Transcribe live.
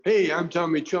Hey, I'm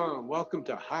Tommy Chong. Welcome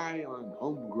to High on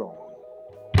Homegrown.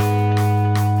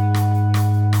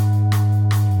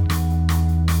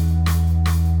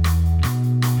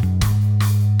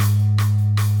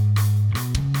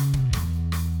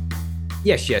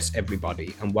 Yes,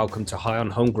 everybody, and welcome to High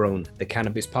on Homegrown, the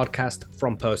cannabis podcast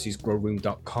from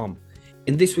percysgrowroom.com.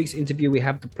 In this week's interview, we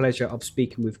have the pleasure of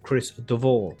speaking with Chris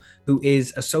Duvall, who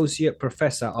is Associate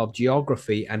Professor of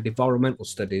Geography and Environmental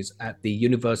Studies at the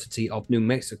University of New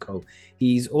Mexico.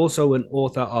 He's also an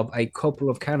author of a couple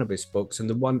of cannabis books, and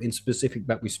the one in specific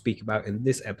that we speak about in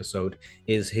this episode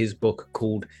is his book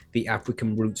called The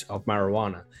African Roots of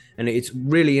Marijuana. And it's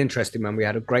really interesting, man. We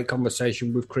had a great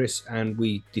conversation with Chris and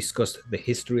we discussed the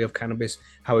history of cannabis,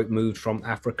 how it moved from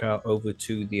Africa over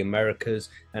to the Americas,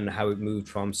 and how it moved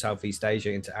from Southeast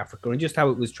Asia into Africa, and just how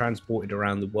it was transported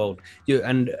around the world,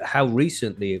 and how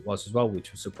recently it was as well,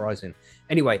 which was surprising.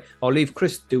 Anyway, I'll leave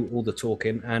Chris to do all the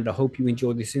talking, and I hope you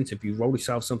enjoy this interview. Roll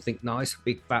yourself something nice,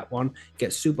 big fat one,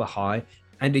 get super high,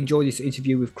 and enjoy this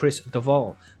interview with Chris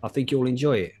Duvall. I think you'll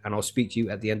enjoy it, and I'll speak to you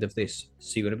at the end of this.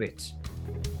 See you in a bit.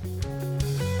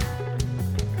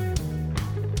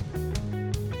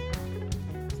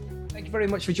 Thank you very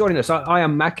much for joining us. I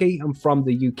am Mackie. I'm from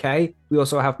the UK. We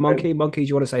also have Monkey. Monkey, do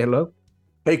you want to say hello?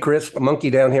 Hey, Chris, Monkey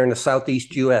down here in the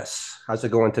Southeast US. How's it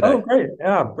going today? Oh, great.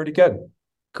 Yeah, pretty good.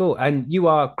 Cool. And you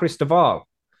are Chris Duvall.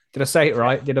 Did I say it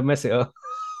right? Did I mess it up?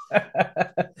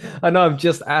 I know I've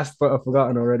just asked, but I've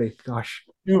forgotten already. Gosh.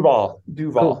 Duvall.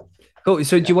 Cool.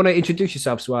 So do you want to introduce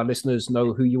yourself so our listeners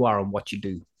know who you are and what you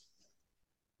do?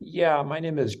 Yeah, my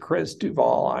name is Chris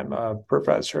Duvall. I'm a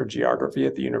professor of geography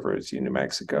at the University of New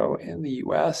Mexico in the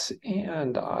US,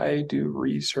 and I do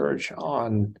research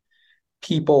on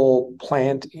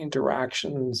people-plant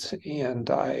interactions, and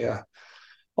I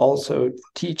also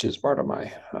teach as part of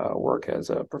my work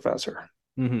as a professor.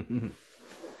 Mm-hmm.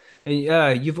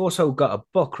 And you've also got a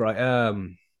book, right,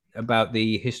 about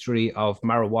the history of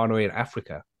marijuana in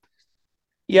Africa.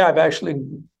 Yeah, I've actually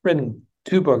written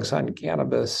two books on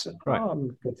cannabis. Right.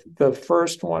 The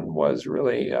first one was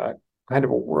really kind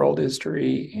of a world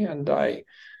history, and I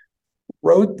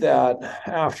wrote that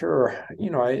after,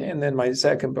 and then my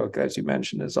second book, as you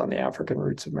mentioned, is on the African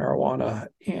roots of marijuana.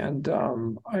 And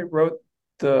I wrote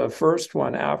the first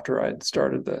one after I'd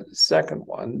started the second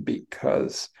one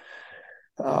because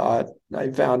I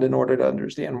found in order to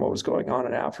understand what was going on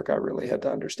in Africa, I really had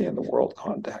to understand the world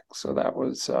context. So that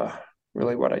was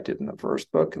really what I did in the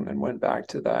first book, and then went back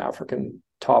to the African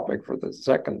topic for the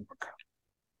second book.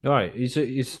 All right.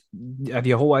 Have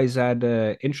you always had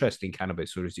interest in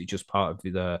cannabis, or is it just part of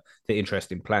the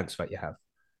interest in plants that you have?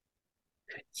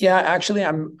 Yeah, actually,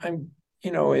 I'm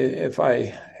if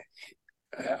I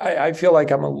feel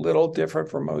like I'm a little different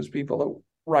from most people that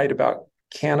write about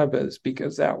cannabis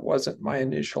because that wasn't my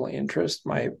initial interest.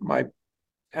 My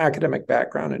academic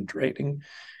background in training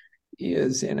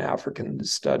is in African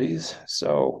studies,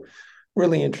 so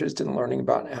really interested in learning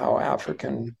about how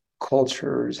African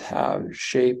cultures have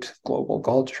shaped global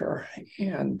culture.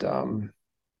 And so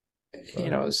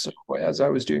as I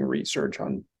was doing research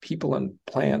on people and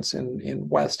plants in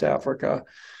West Africa,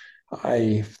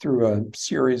 I, through a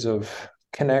series of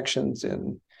connections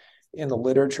in the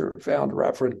literature, found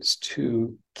reference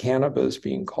to cannabis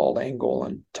being called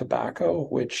Angolan tobacco,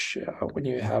 which when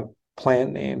you have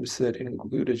plant names that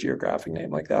include a geographic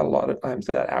name like that, a lot of times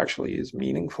that actually is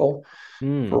meaningful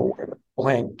for where the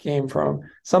plant came from.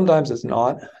 Sometimes it's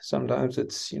not. Sometimes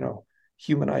it's,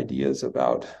 human ideas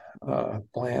about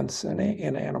plants and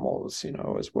animals,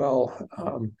 as well.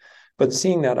 But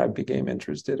seeing that, I became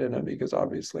interested in it because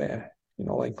obviously,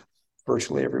 like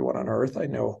virtually everyone on Earth, I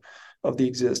know of the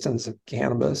existence of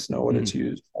cannabis, know what it's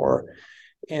used for,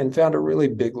 and found a really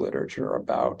big literature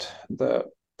about the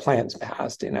plants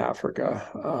past in Africa,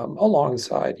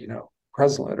 alongside,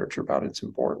 present literature about its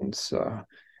importance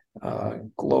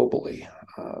globally.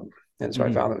 And so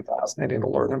I found it fascinating to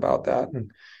learn about that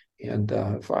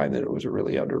and find that it was a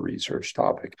really under-researched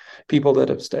topic. People that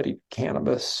have studied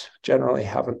cannabis generally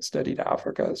haven't studied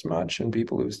Africa as much, and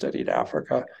people who've studied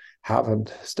Africa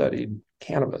haven't studied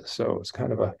cannabis. So it's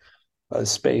kind of a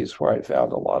space where I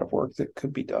found a lot of work that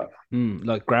could be done.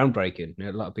 Like groundbreaking.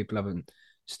 A lot of people haven't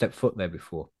stepped foot there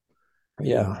before.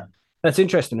 Yeah. That's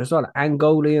interesting. It's not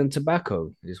Angolan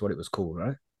tobacco is what it was called,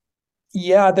 right?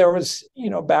 Yeah, there was,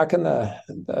 back in the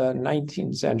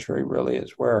 19th century really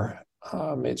is where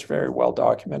it's very well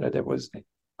documented. It was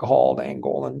called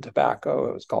Angolan tobacco.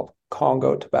 It was called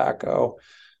Congo tobacco.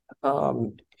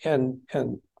 And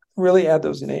really had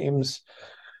those names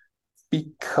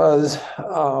because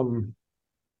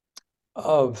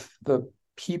of the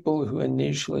people who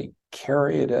initially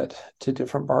carried it to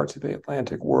different parts of the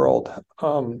Atlantic world.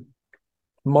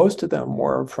 Most of them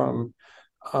were from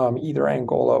either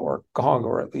Angola or Congo,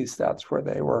 or at least that's where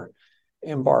they were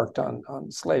embarked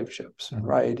on slave ships,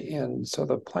 right? And so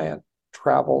the plant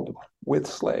traveled with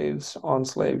slaves on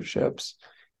slave ships.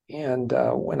 And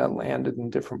when it landed in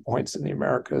different points in the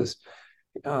Americas,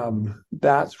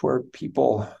 that's where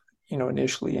people,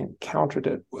 initially encountered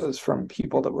it, was from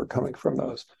people that were coming from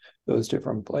those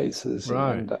different places.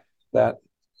 Right. And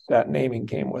that naming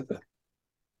came with it.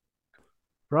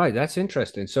 Right, that's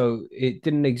interesting. So it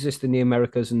didn't exist in the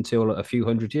Americas until a few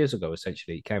hundred years ago,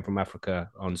 essentially. It came from Africa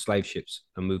on slave ships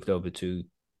and moved over to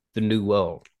the New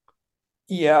World.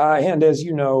 Yeah, and as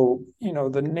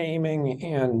the naming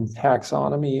and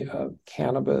taxonomy of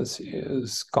cannabis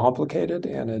is complicated,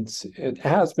 and it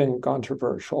has been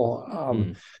controversial.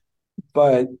 Mm.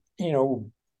 But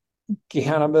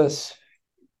cannabis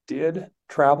did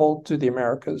travel to the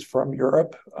Americas from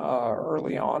Europe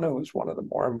early on. It was one of the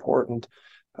more important,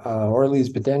 or at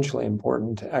least potentially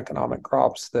important, economic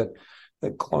crops that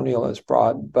colonialists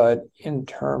brought. But in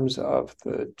terms of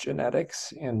the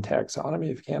genetics and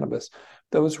taxonomy of cannabis,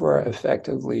 those were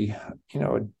effectively,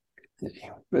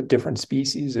 a different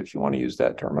species, if you want to use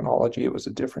that terminology. It was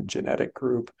a different genetic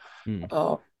group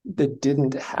that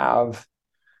didn't have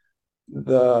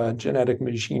the genetic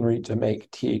machinery to make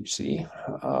THC.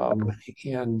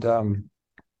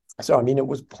 So, I mean, it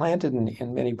was planted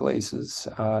in many places,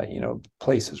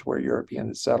 places where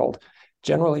Europeans settled.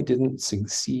 Generally didn't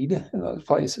succeed in those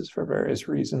places for various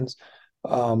reasons.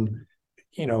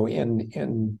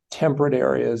 In temperate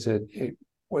areas, it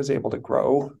was able to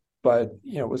grow, but,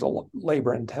 it was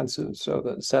labor intensive, so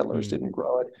the settlers didn't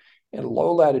grow it. In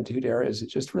low latitude areas, it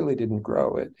just really didn't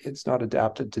grow. It's not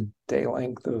adapted to day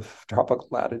length of tropical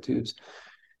latitudes.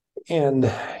 And,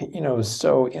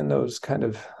 so in those kind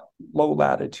of low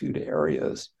latitude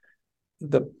areas,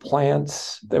 the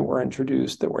plants that were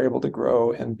introduced that were able to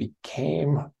grow and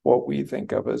became what we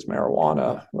think of as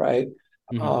marijuana, right?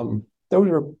 Those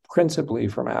were principally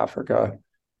from Africa,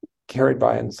 carried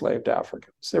by enslaved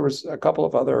Africans. There was a couple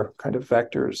of other kind of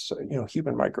vectors,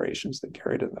 human migrations that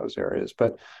carried in those areas.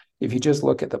 But if you just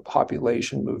look at the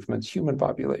population movements, human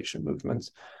population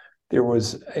movements, there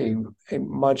was a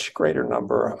much greater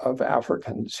number of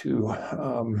Africans who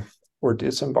were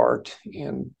disembarked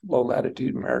in low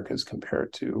latitude Americas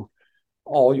compared to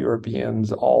all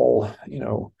Europeans, all,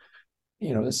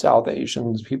 South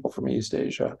Asians, people from East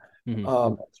Asia.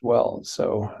 As well.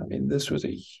 So, I mean, this was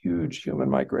a huge human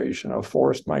migration, a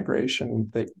forced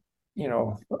migration that,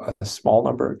 a small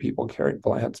number of people carried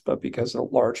plants, but because of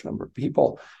a large number of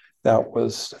people, that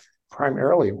was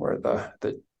primarily where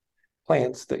the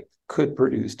plants that could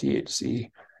produce THC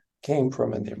came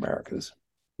from in the Americas.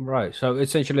 Right. So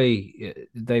essentially,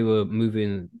 they were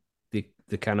moving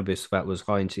the cannabis that was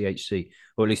high in THC,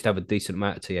 or at least have a decent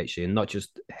amount of THC, and not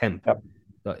just hemp. Yep.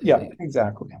 Yeah,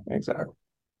 exactly.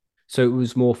 So it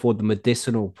was more for the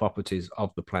medicinal properties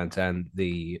of the plant and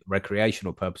the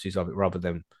recreational purposes of it rather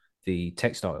than the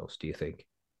textiles, do you think?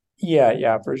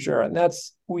 Yeah, for sure. And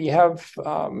we have,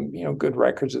 good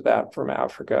records of that from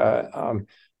Africa.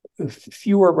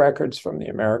 Fewer records from the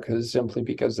Americas simply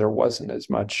because there wasn't as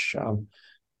much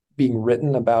being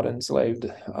written about enslaved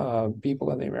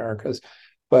people in the Americas.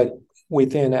 But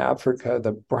within Africa,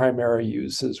 the primary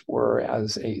uses were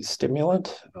as a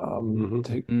stimulant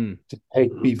to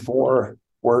take before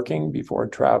working, before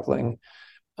traveling,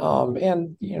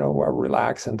 and, a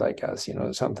relaxant, I guess,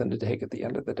 something to take at the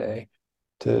end of the day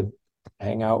to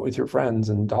hang out with your friends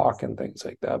and talk and things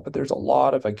like that. But there's a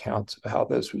lot of accounts of how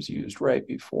this was used right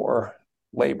before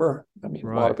labor. I mean,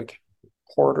 a lot of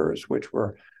porters, which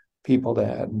were people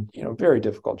that had, very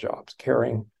difficult jobs,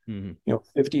 carrying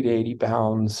 50 to 80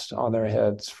 pounds on their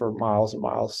heads for miles and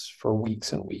miles for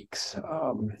weeks and weeks.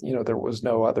 There was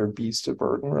no other beast of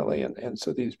burden really. And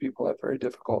so these people had very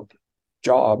difficult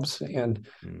jobs. And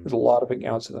there's a lot of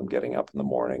accounts of them getting up in the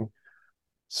morning,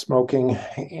 smoking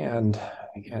and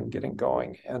getting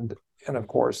going. And of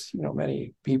course,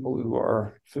 many people who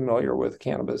are familiar with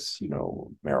cannabis,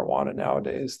 marijuana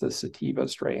nowadays, the sativa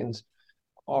strains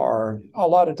are a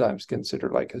lot of times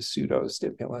considered like a pseudo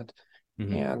stimulant.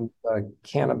 And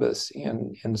cannabis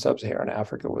in sub-Saharan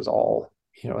Africa was all,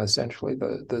 essentially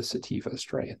the sativa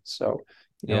strain. So,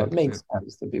 it makes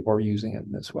sense that people are using it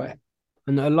in this way.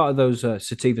 And a lot of those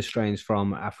sativa strains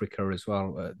from Africa as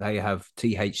well, they have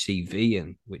THCV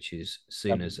in, which is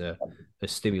seen as a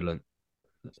stimulant.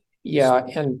 Yeah,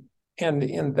 and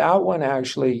in that one,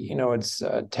 actually, it's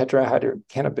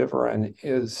tetrahydrocannabivarin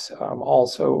is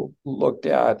also looked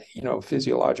at,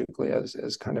 physiologically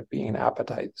as kind of being an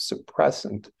appetite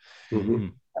suppressant.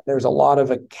 There's a lot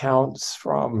of accounts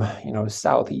from,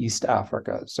 Southeast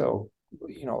Africa. So,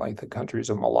 like the countries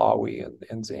of Malawi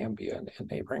and Zambia and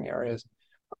neighboring areas,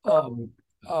 um,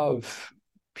 of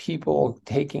people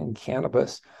taking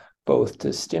cannabis both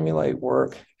to stimulate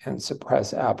work and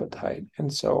suppress appetite.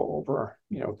 And so over,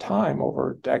 time,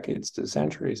 over decades to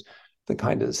centuries, the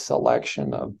kind of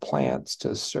selection of plants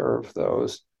to serve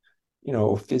those,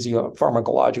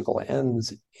 pharmacological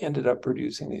ends ended up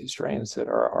producing these strains that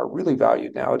are really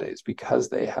valued nowadays because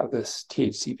they have this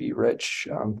THCV rich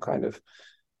kind of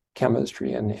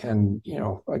chemistry. And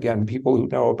again, people who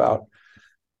know about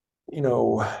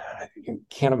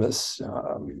cannabis,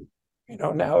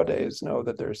 nowadays know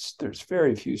that there's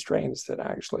very few strains that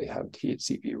actually have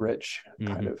THCV rich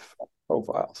kind of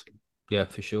profiles. Yeah,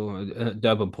 for sure.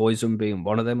 Durban poison being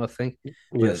one of them, I think.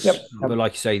 Yes. Yep. But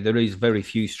like you say, there is very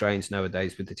few strains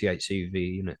nowadays with the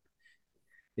THCV in it.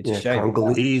 It's a Yeah, shame.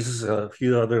 Congolese, a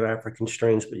few other African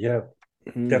strains, but yeah,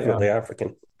 definitely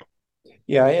African.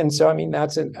 Yeah, and so I mean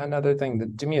that's another thing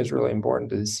that to me is really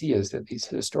important to see is that these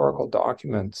historical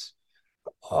documents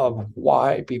of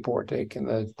why people were taking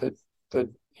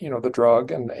the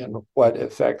drug and what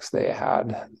effects they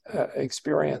had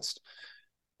experienced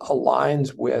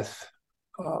aligns with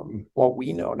what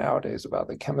we know nowadays about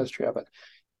the chemistry of it.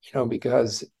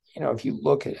 Because if you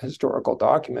look at historical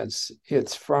documents,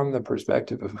 it's from the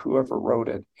perspective of whoever wrote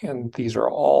it, and these are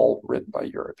all written by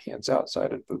Europeans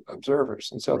outside of observers,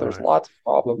 and so there's lots of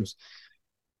problems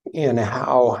in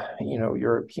how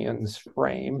Europeans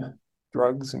frame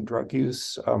drugs and drug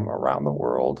use around the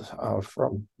world,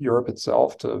 from Europe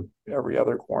itself to every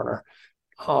other corner.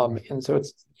 And so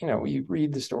it's, you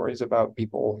read the stories about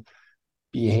people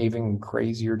behaving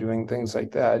crazy or doing things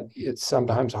like that. It's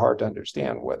sometimes hard to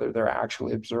understand whether they're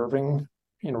actually observing,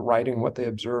 writing what they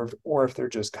observed, or if they're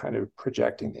just kind of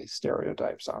projecting these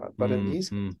stereotypes on it. But in these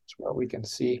cases where we can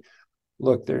see,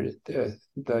 look,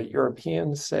 the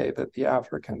Europeans say that the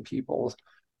African peoples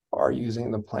are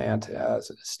using the plant as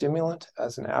a stimulant,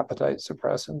 as an appetite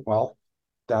suppressant. Well,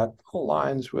 that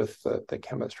aligns with the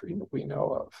chemistry that we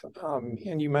know of.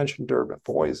 And you mentioned Durban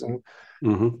poison,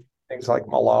 things like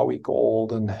Malawi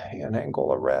gold and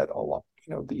Angola red.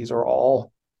 These are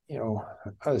all,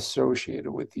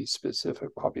 associated with these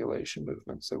specific population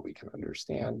movements that we can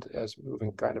understand as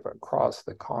moving kind of across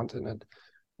the continent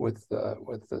with the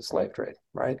slave trade,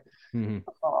 right? And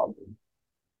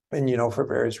for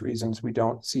various reasons, we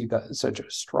don't see that such a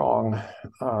strong,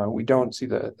 we don't see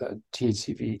the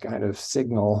THCV kind of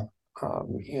signal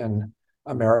in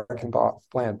American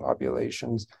plant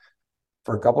populations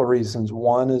for a couple of reasons.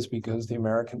 One is because the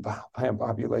American plant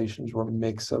populations were a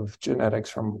mix of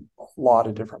genetics from a lot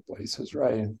of different places,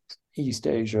 right? East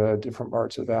Asia, different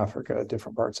parts of Africa,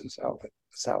 different parts of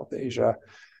South Asia.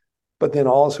 But then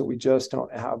also we just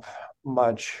don't have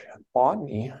much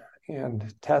botany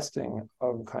and testing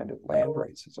of kind of land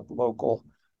races of local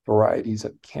varieties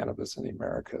of cannabis in the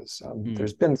Americas.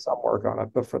 There's been some work on it,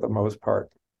 but for the most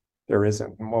part, there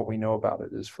isn't. And what we know about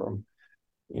it is from,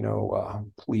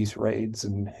 police raids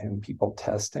and people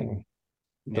testing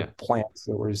the plants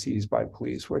that were seized by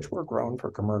police, which were grown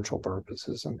for commercial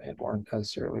purposes and weren't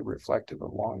necessarily reflective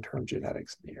of long-term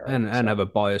genetics in the area. And have a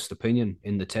biased opinion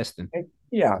in the testing.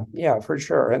 Yeah, for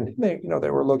sure. And they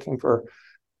were looking for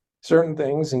certain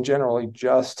things and generally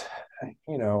just, I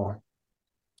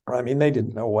mean, they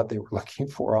didn't know what they were looking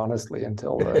for, honestly,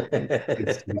 until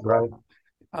right.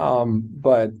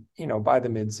 But by the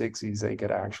mid-60s, they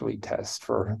could actually test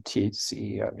for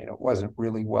THC. I mean, it wasn't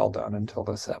really well done until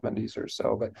the 70s or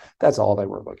so, but that's all they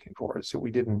were looking for. So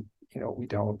we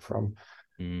don't from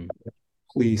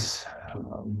police,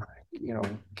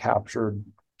 captured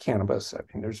cannabis. I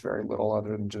mean, there's very little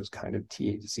other than just kind of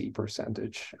THC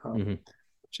percentage,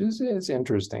 which is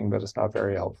interesting, but it's not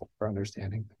very helpful for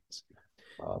understanding things.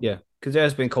 Because it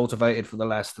has been cultivated for the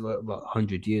last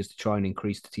 100 years to try and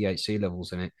increase the THC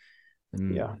levels in it.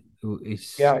 And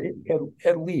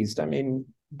at least. I mean,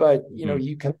 but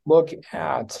you can look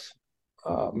at,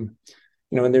 and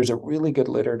there's a really good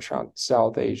literature on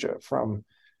South Asia from,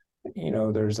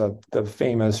 there's the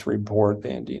famous report, the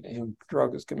Indian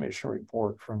Drugs Commission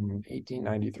report from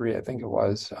 1893, I think it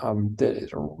was, that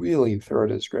is a really thorough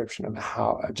description of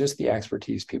how just the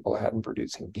expertise people had in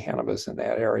producing cannabis in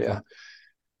that area.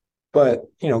 But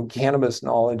cannabis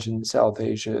knowledge in South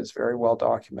Asia is very well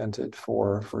documented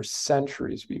for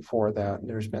centuries before that. And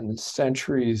there's been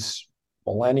centuries,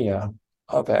 millennia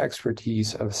of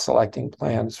expertise of selecting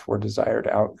plants for desired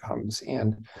outcomes.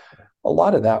 And a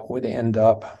lot of that would end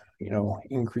up,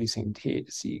 increasing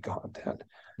THC content.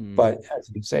 But as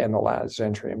you say, in the last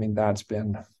century, I mean, that's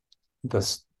been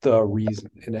the reason.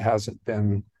 It hasn't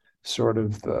been sort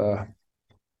of the,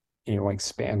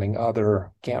 expanding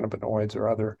other cannabinoids or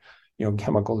other,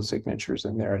 chemical signatures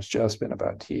in there. It's just been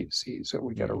about THC. So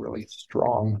we get a really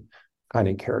strong kind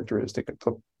of characteristic of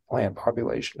the plant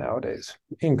population nowadays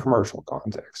in commercial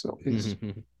context, at least.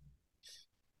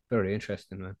 Very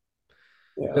interesting, man.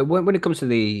 Yeah. But when it comes to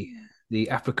the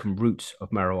African roots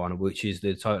of marijuana, which is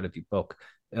the title of your book,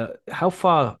 how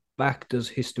far back does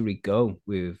history go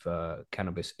with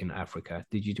cannabis in Africa?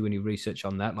 Did you do any research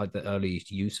on that, like the earliest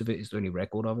use of it? Is there any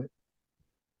record of it?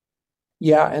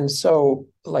 Yeah. And so,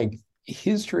 like,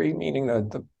 history, meaning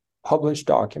the published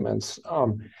documents,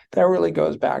 that really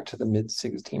goes back to the mid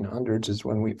 1600s, is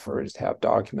when we first have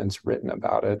documents written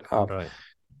about it. Right.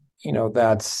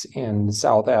 That's in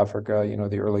South Africa.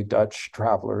 The early Dutch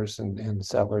travelers and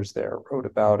settlers there wrote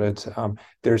about it.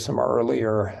 There's some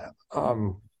earlier,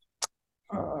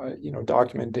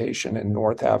 documentation in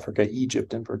North Africa,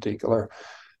 Egypt in particular,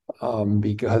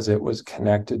 because it was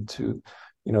connected to,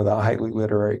 the highly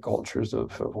literary cultures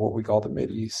of what we call the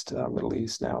Middle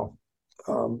East now.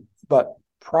 But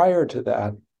prior to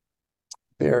that,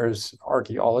 there's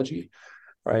archaeology,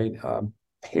 right?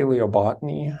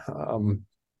 Paleobotany,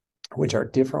 which are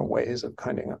different ways of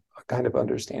kind of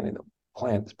understanding the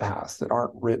plant's past that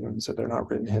aren't written, so they're not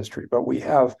written history. But we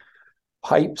have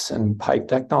pipes and pipe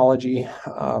technology.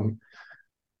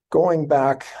 Going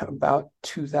back about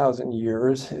 2,000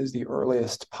 years is the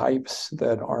earliest pipes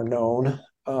that are known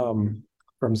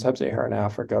from sub-Saharan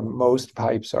Africa. Most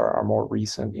pipes are more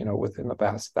recent, within the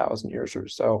past 1,000 years or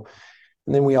so.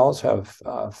 And then we also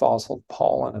have fossil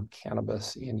pollen of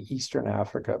cannabis in Eastern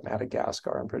Africa,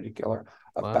 Madagascar in particular,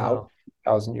 about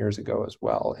 1,000 years ago as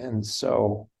well. And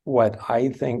so what I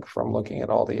think from looking at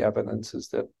all the evidence is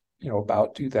that,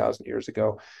 about 2,000 years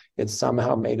ago, it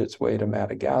somehow made its way to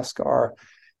Madagascar.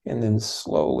 And then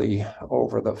slowly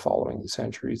over the following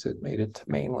centuries, it made it to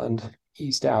mainland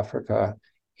East Africa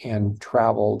and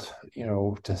traveled,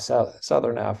 to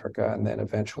Southern Africa and then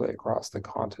eventually across the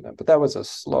continent. But that was a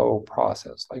slow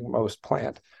process, like most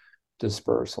plant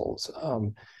dispersals.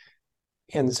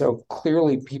 And so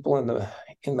clearly people in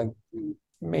the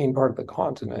main part of the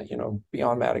continent,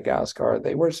 beyond Madagascar,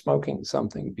 they were smoking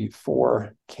something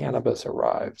before cannabis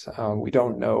arrived. We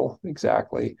don't know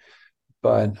exactly,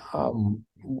 but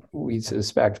we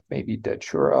suspect maybe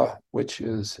datura, which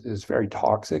is very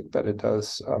toxic, but it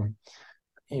does,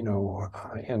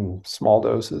 in small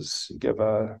doses, give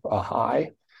a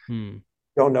high.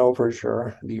 Don't know for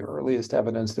sure. The earliest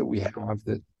evidence that we have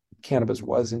that cannabis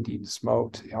was indeed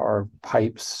smoked are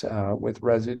pipes with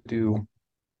residue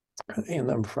in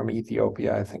them from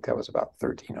Ethiopia. I think that was about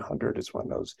 1300 is when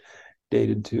those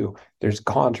dated to. There's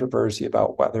controversy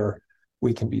about whether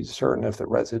we can be certain if the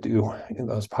residue in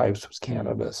those pipes was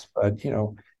cannabis. But,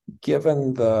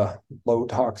 given the low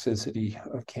toxicity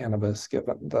of cannabis,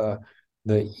 given the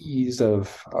ease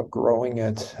of growing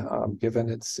it, given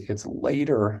its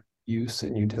later use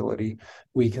and utility,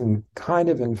 we can kind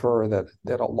of infer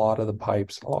that a lot of the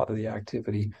pipes, a lot of the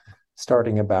activity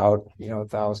starting about,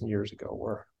 1,000 years ago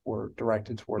were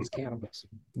directed towards cannabis.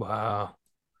 Wow.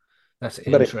 That's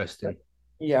interesting.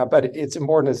 But it's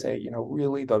important to say,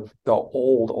 really the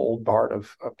old part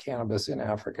of cannabis in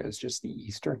Africa is just the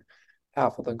eastern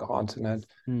half of the continent.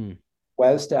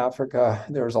 West Africa,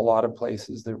 there's a lot of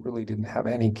places that really didn't have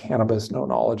any cannabis, no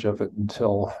knowledge of it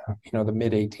until, the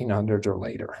mid 1800s or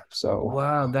later. So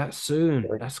wow, that soon.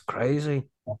 That's crazy.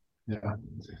 Yeah.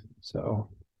 So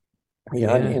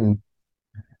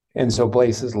and so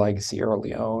places like Sierra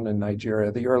Leone and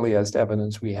Nigeria, the earliest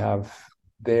evidence we have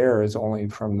there is only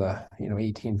from the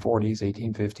 1840s,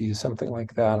 1850s, something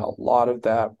like that. A lot of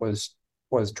that was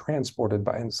transported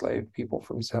by enslaved people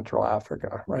from Central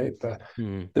Africa, right?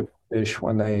 The British,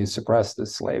 when they suppressed the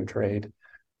slave trade,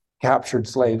 captured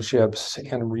slave ships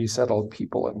and resettled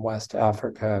people in West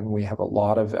Africa. And we have a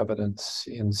lot of evidence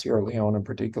in Sierra Leone in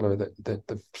particular that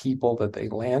the people that they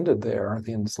landed there,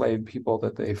 the enslaved people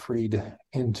that they freed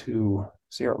into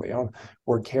Sierra Leone,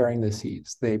 were carrying the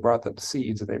seeds. They brought the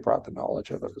seeds, they brought the knowledge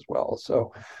of it as well.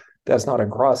 So that's not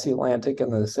across the Atlantic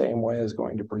in the same way as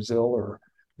going to Brazil or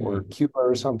Cuba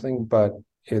or something, but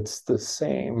it's the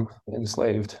same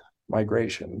enslaved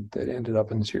migration that ended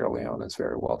up in Sierra Leone. Is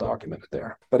very well documented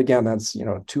there. But again, that's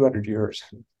 200 years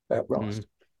at most.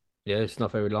 Yeah, it's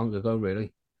not very long ago,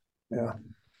 really. Yeah.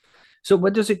 So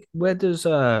where does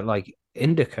like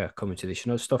indica come into this?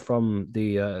 Stuff from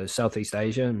the Southeast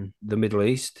Asia and the Middle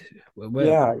East.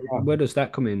 Where does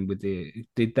that come in with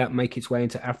did that make its way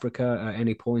into Africa at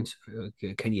any point?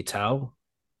 Can you tell?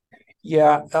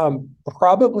 Yeah,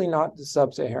 probably not to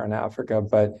sub-Saharan Africa,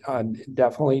 but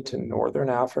definitely to Northern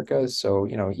Africa. So,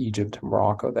 Egypt,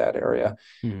 Morocco, that area.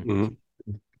 Hmm. Mhm.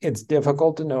 It's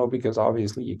difficult to know because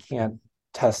obviously you can't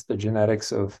test the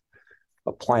genetics of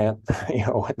a plant, in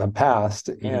the past.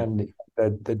 And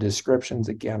the descriptions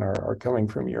again are coming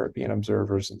from European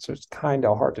observers. And so it's kind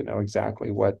of hard to know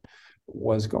exactly what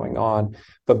was going on.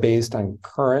 But based on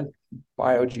current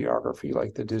biogeography,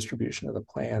 like the distribution of the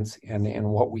plants and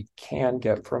what we can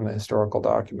get from the historical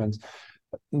documents,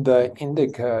 the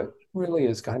indica really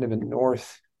is kind of in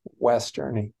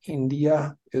northwestern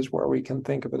India is where we can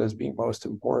think of it as being most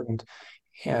important.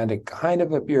 And it kind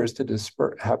of appears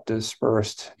to have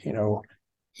dispersed,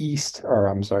 east, or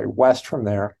I'm sorry, west from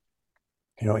there,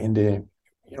 into,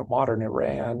 modern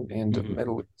Iran, into the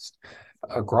Middle East,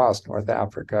 across North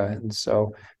Africa. And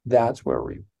so that's where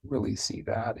we really see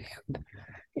that.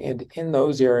 And in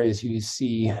those areas, you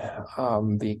see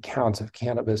the accounts of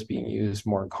cannabis being used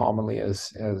more commonly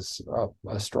as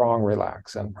a strong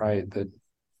relaxant, right? That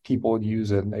people would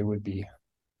use it and they would be,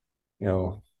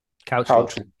 Couch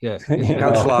couch, lock. Yeah.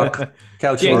 Couch lock,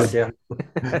 couch Jinx. lock.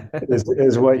 Yeah.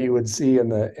 is what you would see in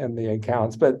the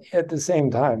accounts. But at the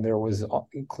same time, there was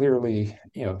clearly,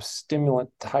 stimulant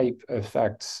type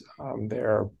effects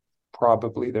there.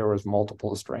 Probably there was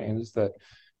multiple strains that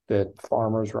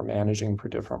farmers were managing for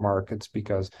different markets,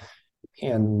 because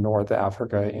in North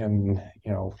Africa, in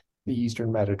the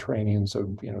Eastern Mediterranean,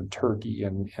 so Turkey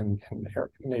and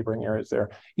neighboring areas there,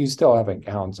 you still have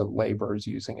accounts of laborers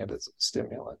using it as a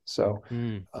stimulant. So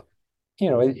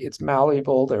it's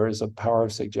malleable. There is a power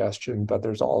of suggestion, but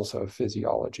there's also a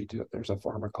physiology to it. There's a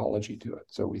pharmacology to it.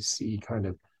 So we see kind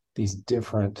of these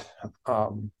different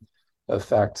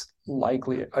effects,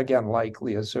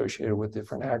 likely associated with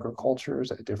different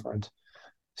agricultures, different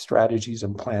strategies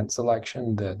and plant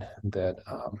selection that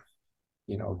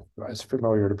is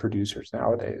familiar to producers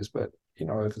nowadays, but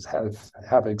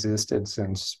have existed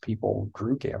since people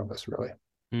grew cannabis, really.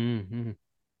 Mm-hmm.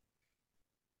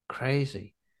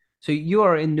 Crazy. So you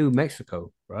are in New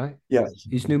Mexico, right? Yes.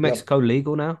 Is New Yep. Mexico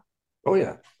legal now? Oh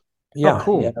yeah. Oh, Yeah.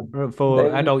 cool. For They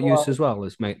adult use legalized. as well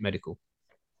as medical.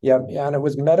 Yeah. Yeah. And it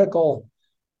was medical.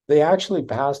 They actually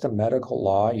passed a medical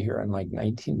law here in like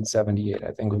 1978.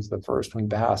 I think it was the first one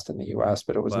passed in the US,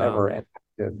 but it was Wow. never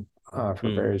enacted for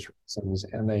various reasons.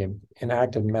 And they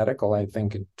enacted medical, I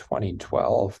think, in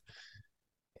 2012.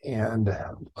 And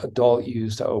adult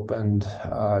use opened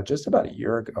just about a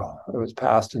year ago. It was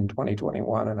passed in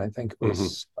 2021, and I think it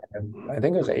was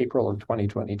April of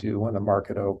 2022 when the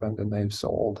market opened, and they've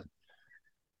sold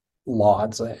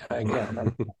lots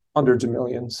again, hundreds of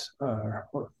millions.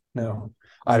 No,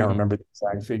 I don't remember the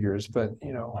exact figures, but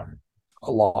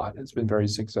a lot. It's been very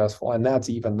successful, and that's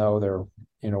even though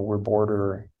we're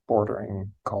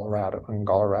bordering Colorado, and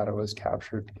Colorado has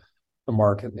captured the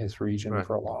market in this region Right.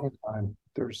 for a long time.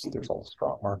 There's a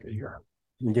strong market here.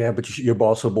 Yeah, but you're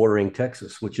also bordering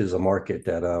Texas, which is a market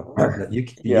that you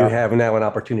Yeah. have now an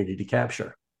opportunity to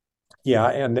capture. Yeah,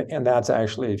 and that's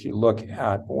actually, if you look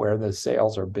at where the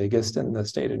sales are biggest in the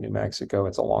state of New Mexico,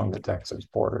 it's along the Texas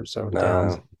border. So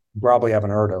towns you probably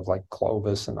haven't heard of, like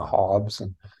Clovis and Hobbs,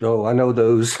 and Oh, I know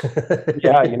those.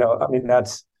 yeah, I mean,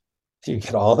 that's, you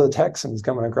get all the Texans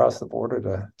coming across the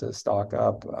border to stock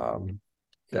up.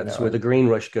 That's where the green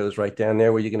rush goes, right down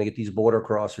there, where you're going to get these border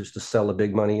crossers to sell the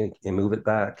big money and move it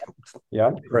back.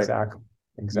 Yeah, Right. exactly.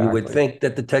 You would Exactly. think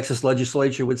that the Texas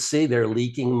legislature would see they're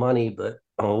leaking money, but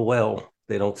oh well,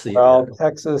 they don't see it Well, yet.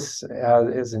 Texas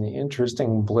is an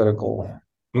interesting political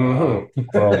Mhm.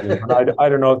 world. And I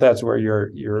don't know if that's where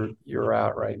you're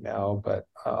at right now, but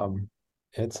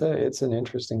it's an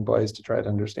interesting place to try to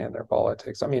understand their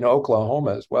politics. I mean,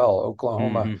 Oklahoma as well.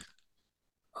 Oklahoma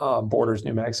borders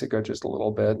New Mexico just a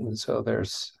little bit, and so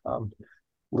there's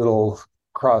little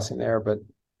crossing there. But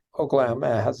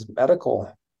Oklahoma has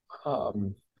medical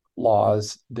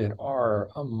laws that are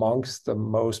amongst the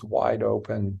most wide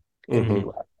open in the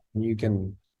U.S. You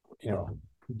can,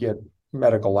 get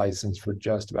medical license for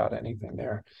just about anything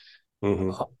there.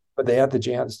 But they had the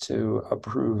chance to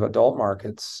approve adult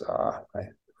markets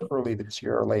early this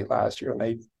year or late last year,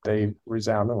 and they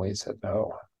resoundingly said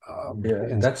no. Yeah,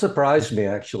 And that surprised me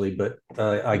actually, but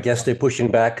I guess they're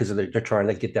pushing back because they're trying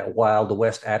to get that Wild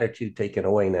West attitude taken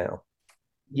away now.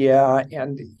 yeah,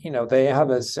 and they have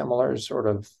a similar sort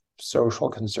of social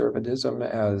conservatism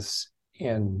as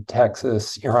in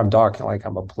Texas. Here I'm talking like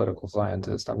I'm a political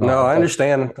scientist. I'm No, not, I but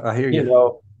understand. I hear you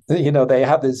you. know, they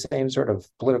have the same sort of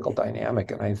political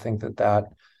dynamic, and I think that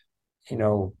you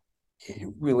know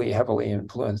really heavily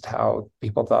influenced how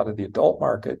people thought of the adult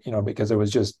market. Because it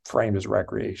was just framed as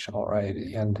recreational, right?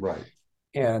 And Right.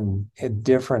 and it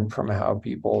different from how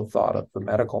people thought of the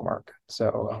medical market.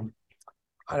 So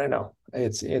I don't know.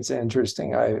 It's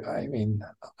interesting. I mean,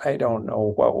 I don't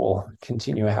know what will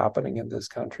continue happening in this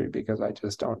country because I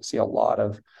just don't see a lot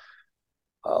of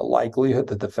likelihood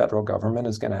that the federal government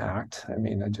is going to act. I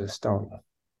mean, I just don't.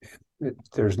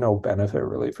 There's no benefit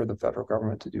really for the federal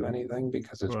government to do anything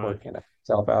because it's Right. working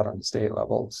itself out on the state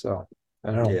level. So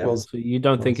I don't know. Yeah. So you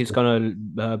don't We'll think it's see.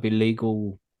 going to be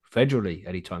legal federally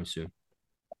anytime soon?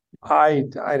 I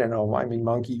don't know. I mean,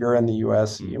 Monkey, you're in the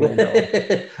U.S. You Mm. may know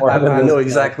I, more than I this know guy.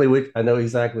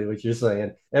 exactly what you're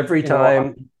saying. Every You know,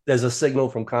 time there's a signal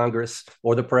from Congress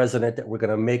or the president that we're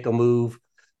going to make a move,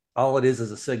 all it is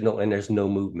a signal, and there's no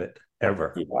movement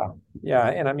ever. yeah, yeah,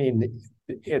 and I mean,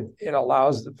 it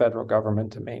allows the federal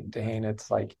government to maintain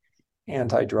its like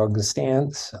anti-drug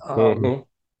stance, Mm-hmm.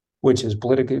 which is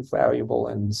politically valuable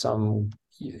in some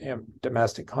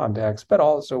domestic context, but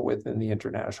also within the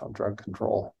international drug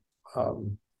control,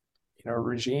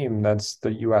 regime. That's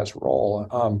the U.S. role,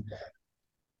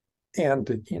 and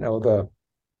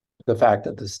the fact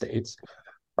that the states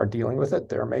are dealing with it,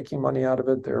 they're making money out of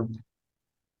it, they're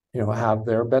have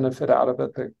their benefit out of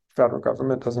it. The federal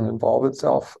government doesn't involve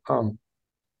itself.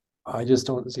 I just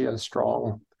don't see a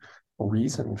strong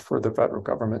reason for the federal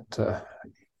government to.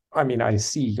 I mean, I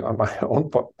see on my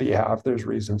own behalf, there's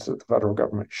reasons that the federal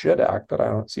government should act, but I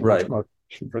don't see much Right.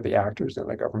 motivation for the actors in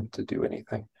the government to do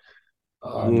anything.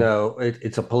 No,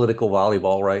 it's a political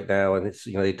volleyball right now, and it's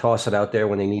they toss it out there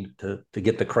when they need to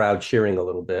get the crowd cheering a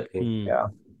little bit. And, Mm. Yeah,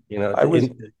 it, I was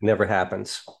it never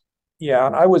happens. Yeah,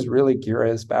 and I was really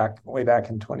curious way back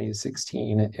in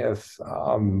 2016 if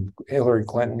Hillary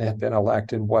Clinton had been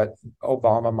elected, what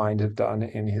Obama might have done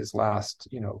in his last,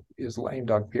 his lame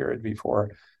duck period before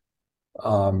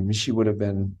she would have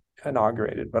been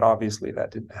inaugurated. But obviously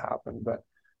that didn't happen. But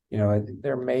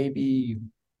there may be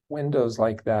windows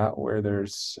like that where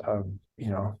there's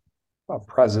a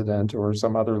president or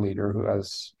some other leader who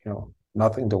has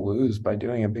nothing to lose by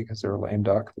doing it because they're a lame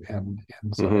duck, and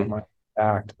so they Mm-hmm. might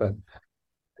act. But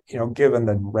given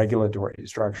the regulatory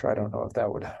structure, I don't know if that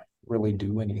would really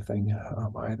do anything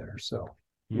either. So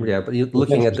Mm. Yeah, but you, it's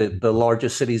looking at interesting. the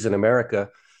largest cities in America,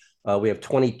 we have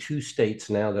 22 states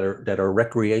now that are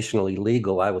recreationally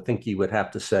legal. I would think you would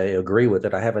have to say agree with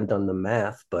it. I haven't done the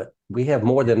math, but we have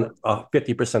more than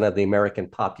 50% of the American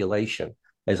population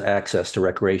has access to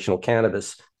recreational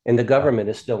cannabis, and the government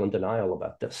is still in denial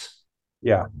about this.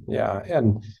 Yeah, yeah,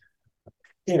 and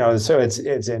so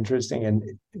it's interesting and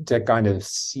to kind of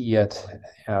see it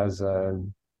as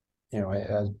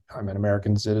as I'm an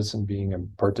American citizen being a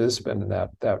participant in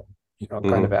that kind of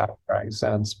Mm-hmm. abstract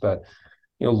sense, but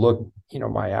look,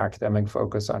 my academic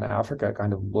focus on Africa,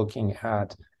 kind of looking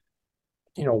at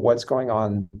what's going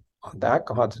on that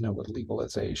continent with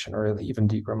legalization or even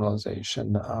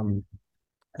decriminalization.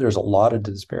 There's a lot of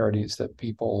disparities that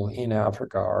people in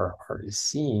Africa are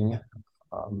seeing,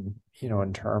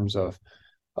 in terms of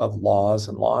laws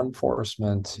and law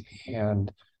enforcement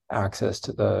and access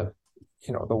to the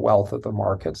wealth of the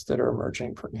markets that are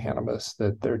emerging for cannabis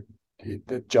that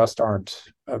just aren't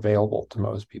available to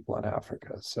most people in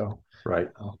Africa. So, Right.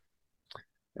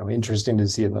 interesting to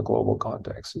see in the global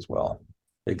context as well.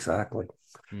 Exactly.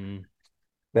 Mm.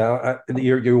 Now,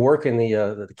 your work in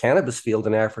the cannabis field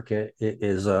in Africa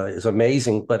is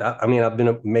amazing. But I mean, I've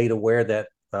been made aware that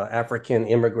African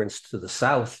immigrants to the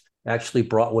South actually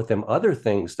brought with them other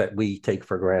things that we take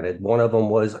for granted. One of them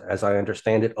was, as I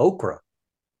understand it, okra.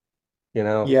 You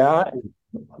know, Yeah,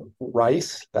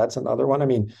 rice, that's another one. I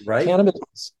mean, right?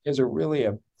 cannabis is a really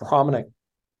a prominent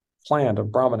plant, a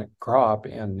prominent crop,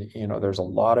 and there's a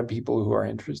lot of people who are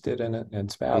interested in it, and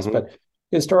it's vast. Mm-hmm. But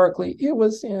historically, it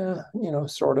was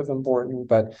sort of important.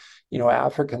 But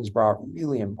Africans brought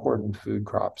really important food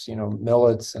crops,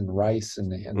 millets and rice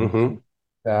and Mm-hmm.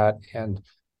 that. And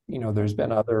there's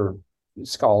been other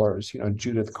scholars.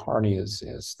 Judith Carney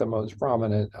is the most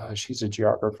prominent. She's a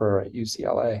geographer at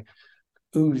UCLA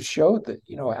who showed that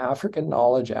African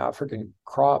knowledge, African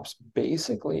crops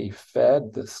basically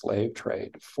fed the slave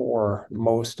trade for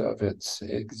most of its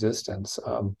existence,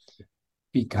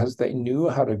 because they knew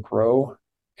how to grow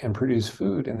and produce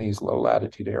food in these low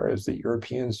latitude areas that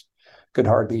Europeans could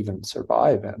hardly even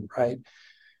survive in, right?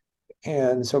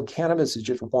 And so cannabis is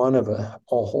just one of a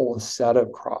whole set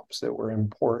of crops that were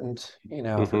important in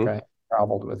Mm-hmm. Africa,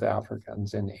 traveled with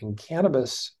Africans. And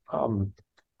cannabis,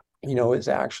 is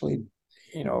actually,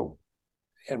 you know,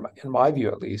 in my view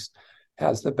at least,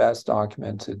 has the best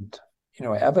documented,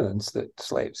 evidence that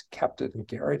slaves kept it and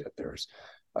carried it. There's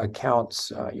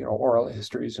accounts, oral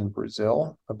histories in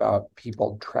Brazil about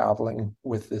people traveling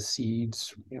with the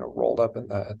seeds, rolled up in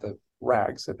the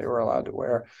rags that they were allowed to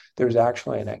wear. There's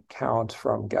actually an account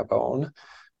from Gabon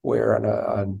where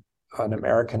an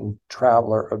American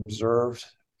traveler observed,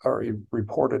 or he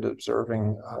reported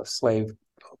observing a slave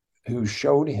who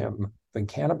showed him the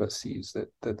cannabis seeds that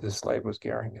this slave was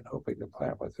carrying and hoping to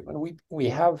plant with him. And we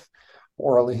have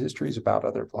oral histories about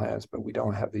other plants, but we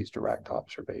don't have these direct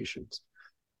observations,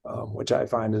 which I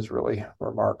find is really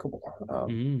remarkable.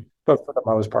 But for the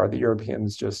most part, the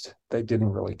Europeans they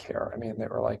didn't really care. I mean, they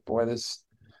were like, boy,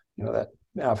 that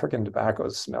African tobacco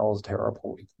smells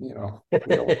terrible. We don't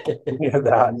have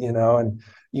that, and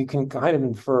you can kind of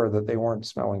infer that they weren't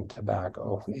smelling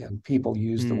tobacco, and people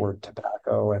use the word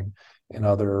tobacco and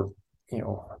other,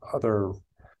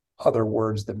 other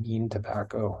words that mean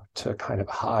tobacco to kind of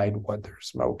hide what they're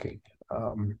smoking.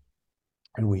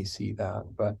 And we see that,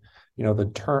 but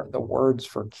the words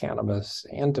for cannabis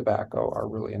and tobacco are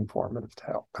really informative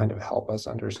to help us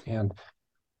understand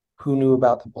who knew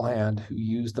about the plant, who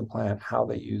used the plant, how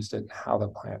they used it, and how the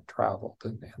plant traveled.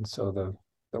 And so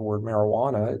the word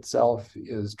marijuana itself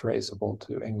is traceable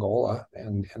to Angola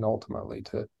and ultimately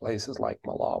to places like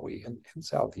Malawi and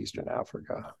southeastern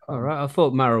Africa. All right. I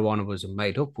thought marijuana was a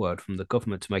made-up word from the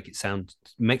government to make it sound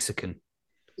Mexican.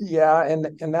 Yeah, and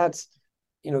that's,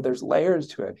 there's layers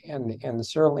to it. And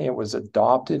certainly it was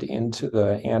adopted into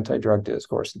the anti-drug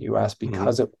discourse in the US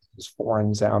because it was this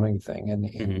foreign sounding thing.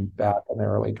 And back in the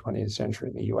early 20th century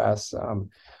in the US,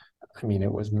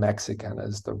 it was Mexican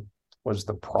was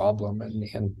the problem.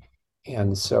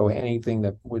 And so anything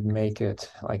that would make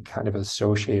it like kind of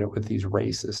associated with these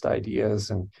racist ideas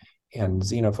and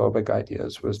xenophobic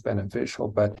ideas was beneficial.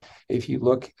 But if you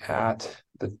look at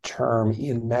the term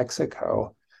in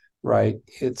Mexico, right,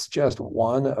 it's just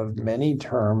one of many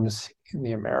terms in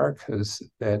the Americas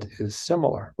that is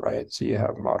similar, right? So you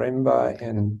have marimba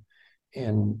and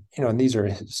these are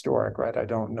historic, right? I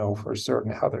don't know for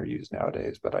certain how they're used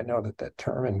nowadays, but I know that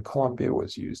term in Colombia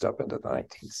was used up into the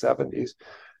 1970s.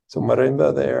 So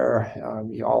marimba there.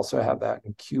 You also have that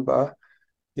in Cuba.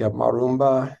 You have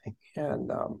marumba,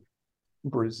 and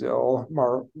Brazil,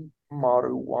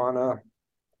 marijuana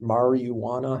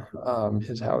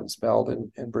is how it's spelled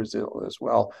in Brazil as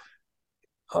well,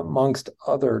 amongst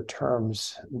other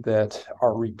terms that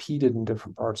are repeated in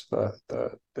different parts of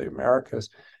the Americas.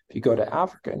 If you go to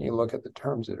Africa and you look at the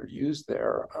terms that are used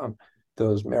there,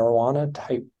 those marijuana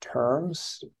type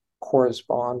terms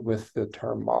correspond with the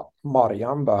term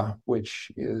mariamba,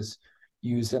 which is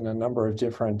used in a number of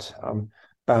different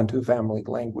Bantu family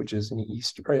languages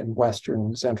in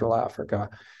Western Central Africa.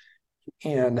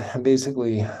 And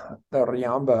basically, the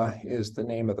riamba is the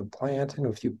name of the plant. And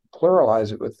if you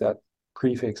pluralize it with that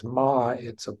prefix ma,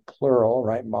 it's a plural,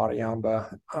 right?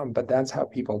 Mariamba. But that's how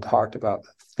people talked about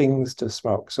things to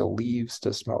smoke. So leaves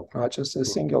to smoke, not just a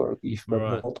singular leaf,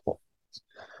 but multiple.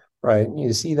 Right. And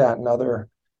you see that in other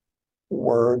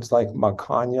words like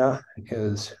macana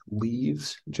is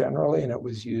leaves generally, and it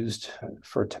was used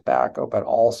for tobacco, but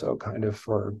also kind of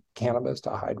for cannabis to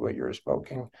hide what you're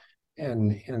smoking.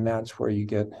 And that's where you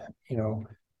get,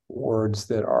 words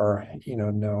that are,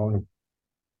 known,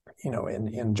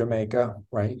 in Jamaica,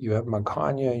 right? You have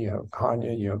macana, you have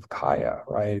kanya, you have kaya,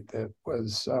 right? That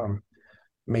was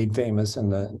made famous in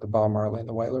the Bob Marley and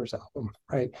the Wailers album,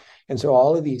 right? And so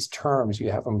all of these terms,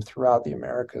 you have them throughout the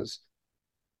Americas.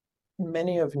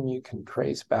 Many of them you can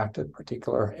trace back to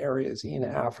particular areas in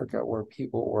Africa where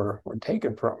people were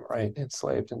taken from, right?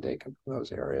 Enslaved and taken from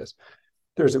those areas.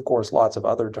 There's, of course, lots of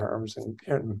other terms,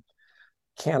 and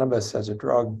cannabis as a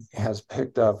drug has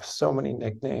picked up so many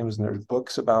nicknames, and there's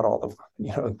books about all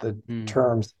the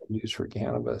terms used for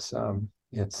cannabis.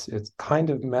 It's kind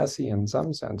of messy in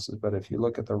some senses, but if you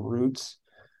look at the roots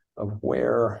of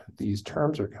where these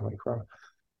terms are coming from, a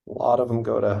lot of them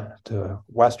go to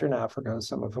Western Africa.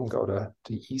 Some of them go to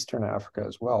Eastern Africa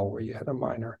as well, where you had a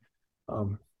minor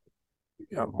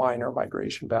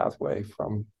migration pathway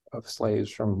of slaves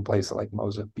from places like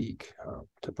Mozambique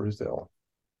to Brazil.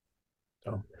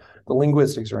 So the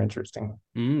linguistics are interesting.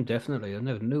 Definitely. I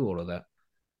never knew all of that.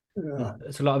 Yeah.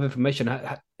 It's a lot of information.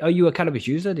 Are you a cannabis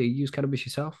user? Do you use cannabis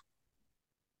yourself?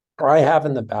 I have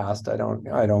in the past. I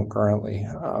don't currently.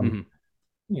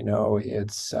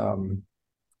 It's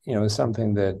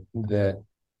something that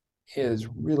is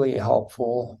really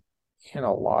helpful in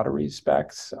a lot of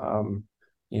respects.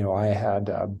 I had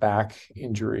a back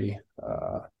injury.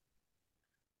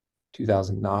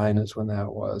 2009 is when that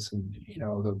was, and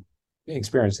the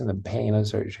experiencing the pain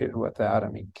associated with that. I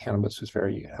mean, cannabis was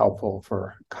very helpful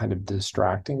for kind of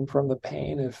distracting from the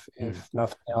pain, if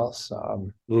nothing else.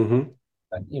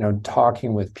 But,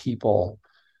 talking with people,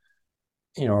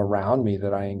 around me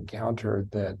that I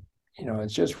encountered, that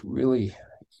it's just really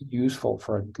useful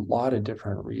for a lot of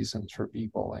different reasons for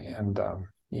people. And,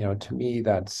 to me,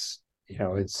 that's,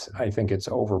 I think it's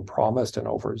overpromised and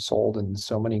oversold in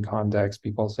so many contexts.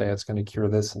 People say it's going to cure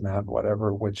this and that,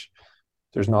 whatever, which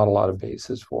there's not a lot of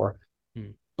basis for.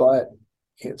 But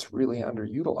it's really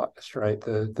underutilized, right?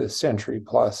 The century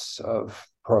plus of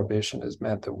prohibition has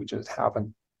meant that we just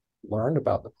haven't learned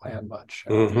about the plant much.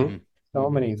 So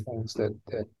many things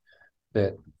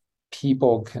that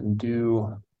people can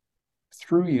do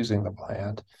through using the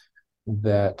plant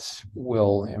that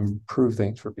will improve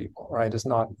things for people, right? It's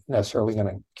not necessarily going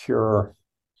to cure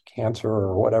cancer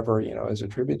or whatever, is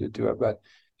attributed to it, but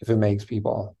if it makes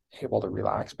people able to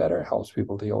relax better, helps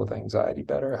people deal with anxiety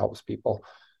better, helps people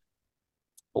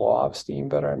blow off steam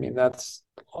better. I mean, that's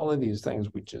all of these things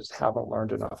we just haven't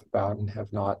learned enough about and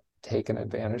have not taken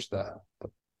advantage of the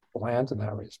plant in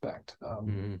that respect,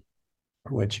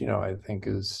 which, I think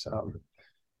is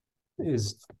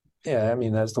yeah, I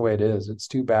mean, that's the way it is. It's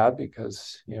too bad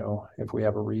because, if we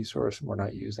have a resource and we're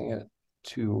not using it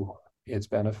to its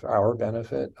benefit, our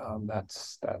benefit,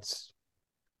 that's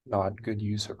not good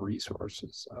use of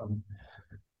resources.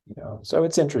 So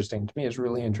it's interesting to me. It's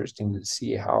really interesting to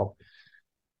see how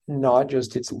not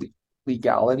just its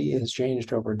legality has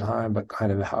changed over time, but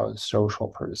kind of how social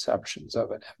perceptions of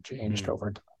it have changed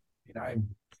over time. I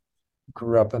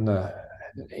grew up in the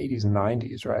 80s and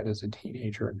 90s, right, as a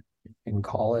teenager in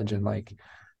college, and like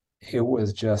it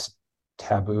was just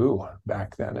taboo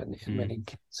back then in many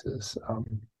cases.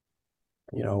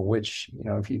 Which,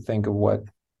 if you think of what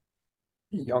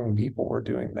young people were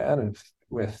doing then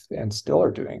and still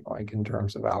are doing, like in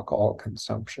terms of alcohol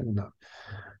consumption,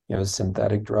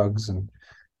 synthetic drugs and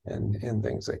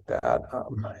things like that.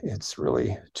 It's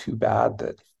really too bad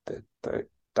that the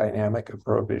dynamic of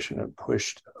prohibition have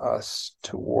pushed us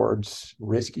towards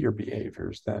riskier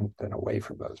behaviors than away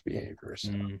from those behaviors.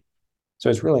 So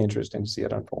it's really interesting to see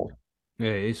it unfold.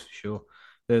 Yeah, it is for sure.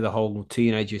 The whole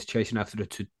teenagers chasing after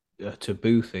the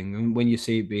taboo thing, and when you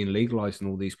see it being legalized in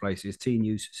all these places, teen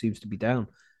use seems to be down.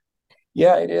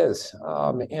 Yeah, it is,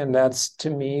 and that's, to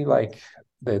me, like,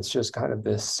 it's just kind of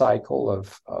this cycle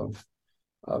of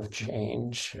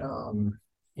change.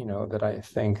 That I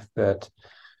think that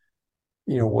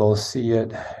we'll see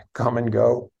it come and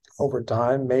go over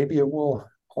time. Maybe it will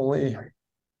only,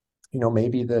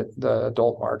 maybe the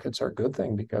adult markets are a good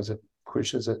thing because it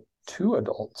pushes it to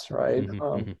adults, right?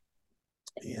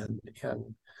 And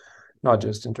not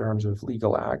just in terms of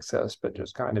legal access, but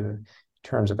just kind of in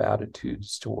terms of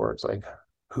attitudes towards like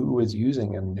who is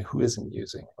using and who isn't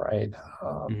using, right?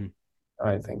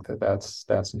 I think that's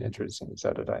an interesting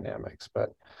set of dynamics, but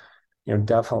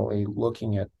definitely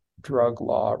looking at drug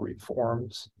law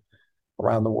reforms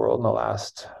around the world in the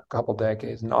last couple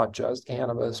decades, not just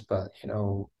cannabis, but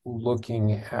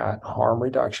looking at harm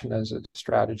reduction as a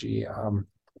strategy,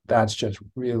 that's just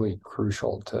really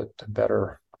crucial to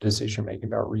better decision making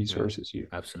about resources use.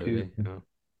 Absolutely.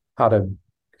 How to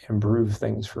improve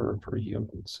things for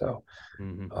humans. So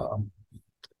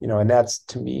and that's,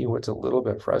 to me, what's a little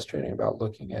bit frustrating about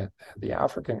looking at the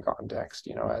African context,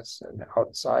 as an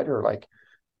outsider, like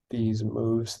these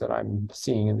moves that I'm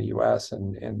seeing in the US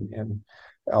and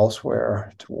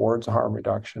elsewhere towards harm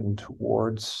reduction,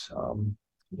 towards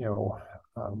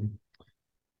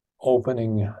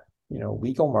opening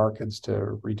legal markets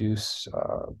to reduce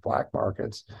black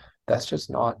markets. That's just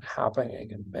not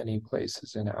happening in many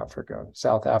places in Africa.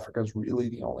 South Africa is really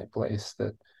the only place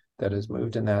that has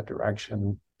moved in that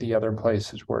direction. The other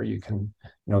places where you can,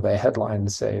 the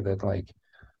headlines say that like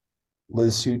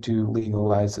Lesotho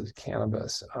legalizes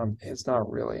cannabis. It's not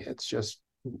really. It's just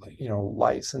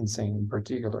licensing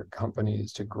particular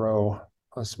companies to grow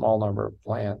a small number of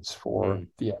plants for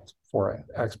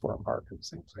export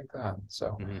markets, things like that.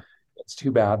 So it's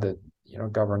too bad that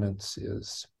governance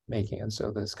is making it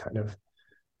so this kind of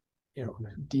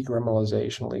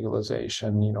decriminalization,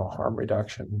 legalization, harm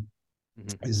reduction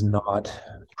is not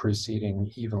proceeding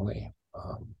evenly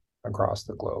across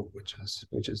the globe, which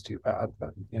is too bad.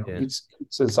 But each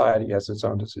society has its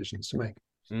own decisions to make.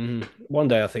 One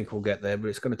day I think we'll get there, but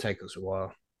it's going to take us a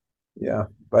while. Yeah,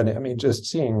 but I mean, just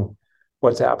seeing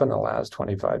what's happened in the last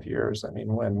 25 years. I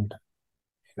mean, when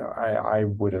I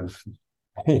would have,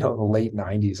 the late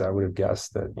 90s, I would have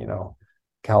guessed that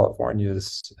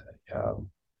California's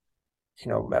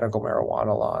medical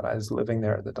marijuana law. And I was living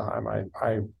there at the time.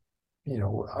 I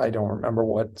don't remember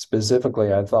what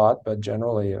specifically I thought, but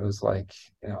generally it was like,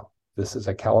 this is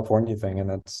a California thing, and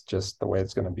that's just the way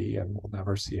it's going to be, and we'll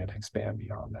never see it expand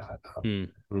beyond that.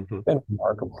 It's been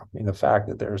remarkable. I mean, the fact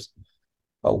that there's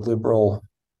a liberal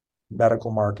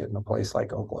medical market in a place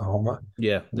like Oklahoma.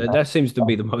 Yeah, that seems to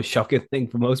be the most shocking thing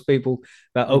for most people.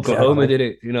 That Oklahoma Exactly. did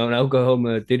it, and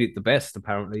Oklahoma did it the best.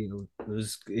 Apparently,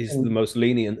 is the And most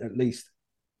lenient, at least.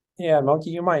 yeah,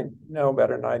 Monkey, you might know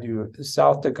better than I do.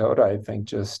 South Dakota, I think,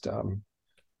 just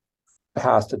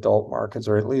passed adult markets,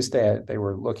 or at least they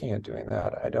were looking at doing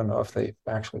that. I don't know if they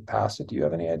actually passed it. Do you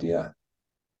have any idea?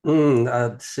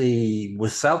 Let's see.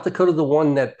 Was South Dakota the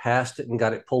one that passed it and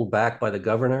got it pulled back by the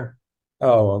governor?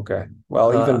 Oh, okay.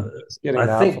 Well, Uh, even just getting I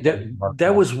that think far,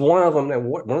 that was one of them. That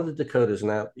one of the Dakotas.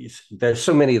 Now, there's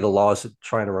so many of the laws that I'm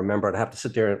trying to remember. I'd have to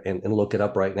sit there and look it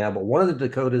up right now. But one of the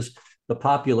Dakotas, the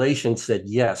population said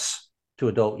yes to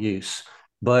adult use,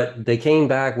 but they came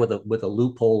back with a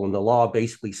loophole in the law,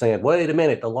 basically saying, "Wait a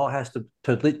minute, the law has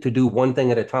to do one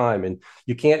thing at a time, and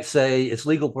you can't say it's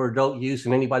legal for adult use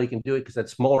and anybody can do it because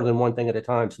that's more than one thing at a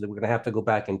time." So that we're going to have to go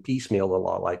back and piecemeal the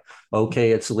law. Like,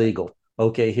 okay, it's legal.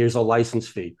 Okay, here's a license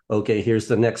fee. Okay, here's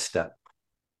the next step.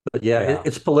 But yeah, yeah,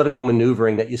 it's political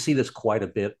maneuvering that you see this quite a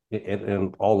bit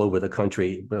in all over the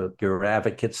country. Your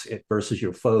advocates versus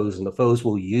your foes, and the foes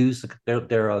will use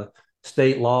their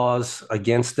state laws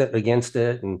against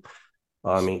it. And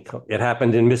I mean, it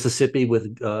happened in Mississippi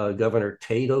with Governor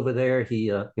Tate over there.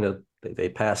 They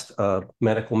passed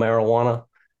medical marijuana,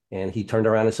 and he turned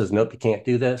around and says, "Nope, you can't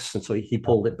do this." And so he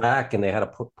pulled it back, and they had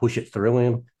to push it through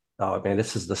him. Oh man,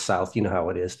 this is the South. You know how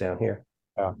it is down here.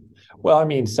 yeah. Well, I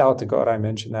mean, South Dakota, I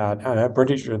mentioned that. And I'm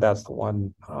pretty sure that's the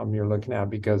one you're looking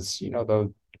at because,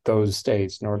 those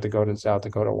states, North Dakota, South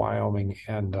Dakota, Wyoming,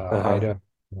 and Uh-huh.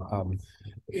 Idaho,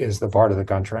 is the part of the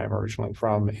country I'm originally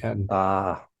from. And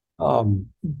Ah,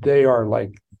 they are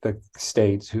like the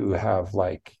states who have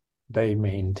like, they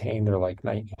maintain their like,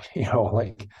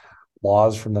 like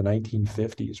laws from the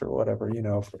 1950s or whatever,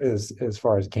 as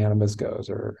far as cannabis goes,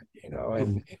 or,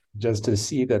 and just to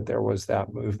see that there was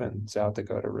that movement in South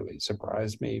Dakota really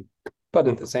surprised me, but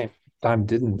at the same time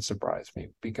didn't surprise me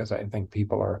because I think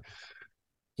people are,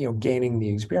 gaining the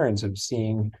experience of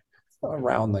seeing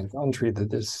around the country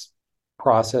that this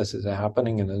process is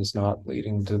happening and is not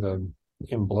leading to the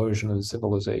implosion of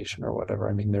civilization or whatever.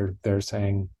 I mean, they're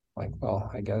saying like, well,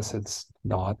 I guess it's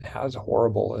not as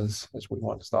horrible as we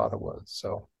once thought it was.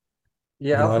 So,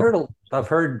 yeah, I don't. I've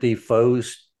heard the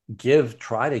foes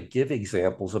try to give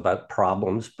examples about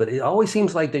problems, but it always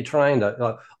seems like they're trying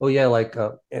to. Oh yeah,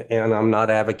 and I'm not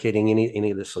advocating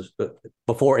any of this.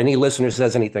 Before any listener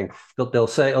says anything, they'll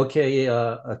say, okay,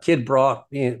 a kid brought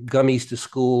gummies to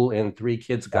school and three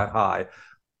kids got high.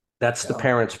 That's the Yeah,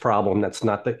 parents' problem. That's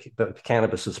not the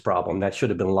cannabis's problem. That should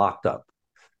have been locked up.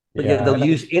 But yeah, yeah, they'll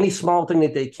use any small thing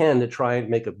that they can to try and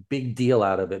make a big deal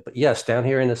out of it. But yes, down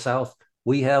here in the South,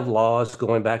 we have laws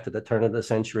going back to the turn of the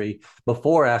century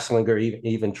before Asslinger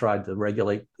even tried to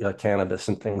regulate cannabis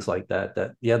and things like that.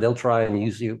 That yeah, they'll try and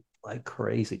use you like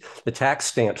crazy. The tax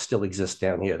stamp still exists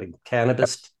down here. The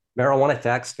cannabis marijuana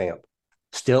tax stamp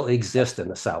still exists in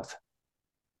the South.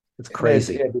 It's and it,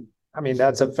 crazy. it I mean,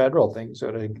 that's a federal thing, so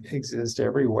it exists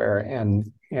everywhere.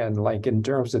 And like in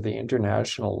terms of the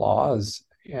international laws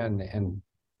and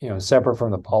separate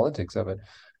from the politics of it,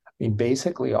 I mean,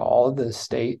 basically all of the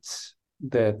states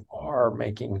that are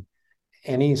making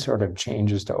any sort of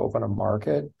changes to open a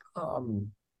market,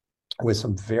 with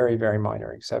some very, very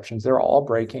minor exceptions, they're all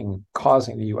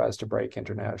causing the US to break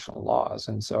international laws.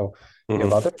 And so you have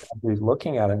Mhm. other countries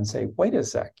looking at it and say, wait a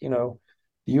sec,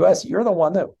 the US, you're the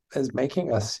one that is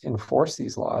making us enforce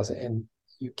these laws, and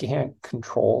you can't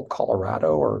control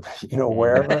Colorado or, Mhm.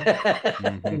 wherever.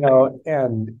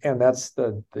 Mhm. And that's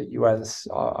the US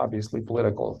obviously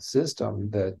political system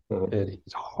that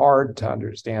it's hard to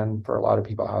understand for a lot of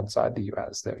people outside the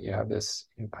US, that you have this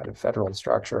kind of federal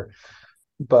structure.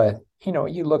 But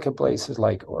you look at places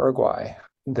like Uruguay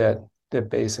that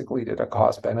basically did a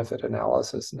cost benefit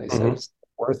analysis, and they said Mhm. it's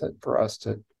worth it for us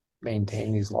to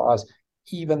maintain these laws,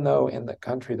 even though in the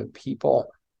country the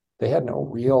people, they had no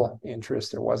real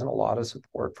interest. There wasn't a lot of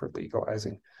support for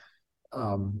legalizing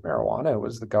marijuana. It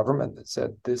was the government that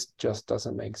said this just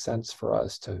doesn't make sense for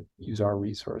us to use our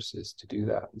resources to do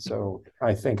that. And so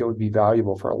I think it would be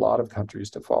valuable for a lot of countries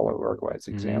to follow Uruguay's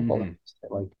example and Mhm. say,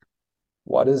 like,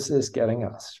 what is this getting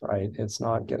us, right? It's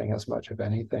not getting us much of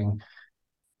anything.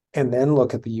 And then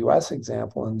look at the US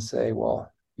example and say,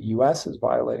 well, the US is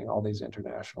violating all these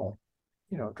international,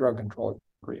 drug control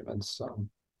agreements.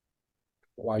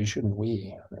 Why shouldn't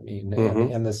we? I mean, and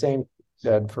Mhm. and the same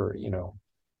said for,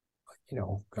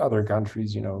 other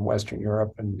countries, in Western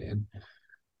Europe and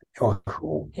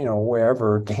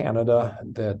wherever, Canada,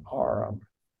 that are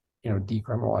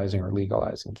decriminalizing or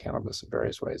legalizing cannabis in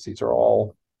various ways. These are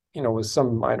all, with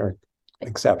some minor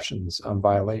exceptions,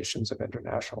 violations of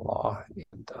international law.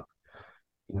 And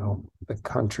the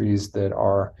countries that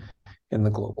are in the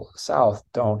global South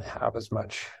don't have as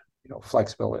much,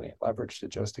 flexibility and leverage to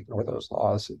just ignore those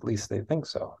laws. At least they think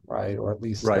so, right? Or at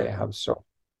least Right. they have so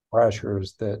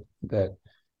pressures that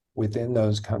within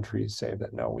those countries say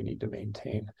that no, we need to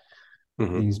maintain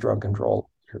these drug control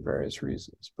for various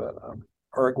reasons. But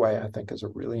Uruguay, I think, is a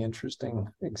really interesting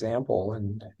example,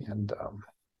 and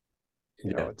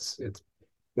it's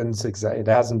been success. It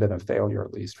hasn't been a failure,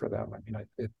 at least for them. I mean,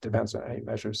 it depends on how you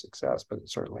measure success, but it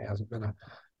certainly hasn't been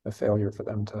a failure for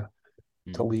them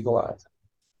to legalize.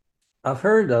 I've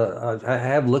heard, I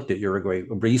have looked at Uruguay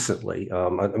recently. I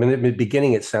mean, in the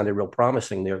beginning, it sounded real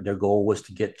promising. Their goal was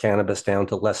to get cannabis down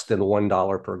to less than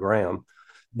 $1 per gram.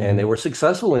 And they were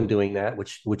successful in doing that,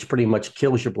 which pretty much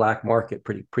kills your black market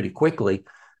pretty quickly.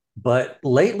 But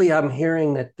lately, I'm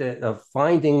hearing that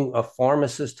finding a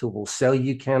pharmacist who will sell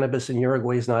you cannabis in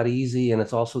Uruguay is not easy, and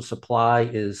it's also supply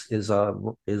is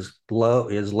low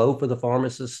for the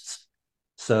pharmacists.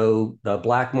 So the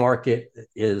black market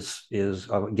is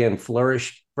again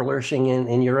flourishing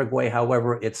in Uruguay.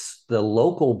 However, it's the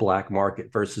local black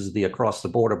market versus the across the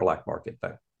border black market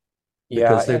thing,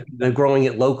 because they're growing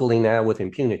it locally now with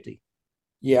impunity.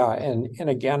 Yeah, and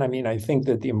again, I mean, I think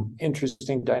that the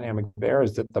interesting dynamic there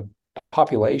is that the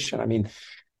population, I mean,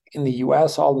 in the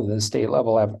US, all of the state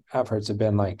level efforts have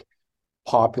been like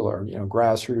popular,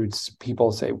 grassroots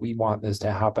people say we want this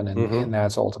to happen, and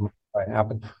that's ultimately what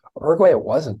happened. Uruguay, it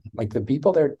wasn't. Like, the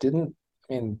people there didn't.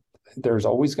 I mean, there's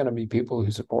always going to be people who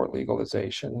support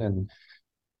legalization,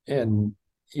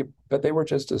 but they were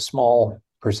just a small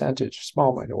percentage,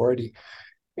 small minority.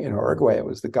 In Uruguay, it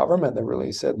was the government that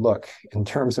really said, look, in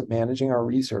terms of managing our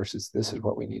resources, this is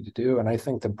what we need to do. And I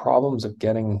think the problems of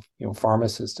getting,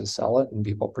 pharmacists to sell it and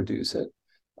people produce it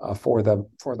for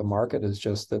the market is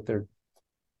just that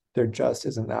there just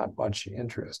isn't that much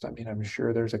interest. I mean, I'm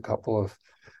sure there's a couple of,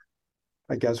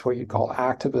 I guess, what you'd call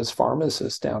activist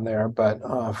pharmacists down there, but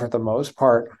for the most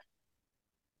part,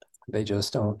 they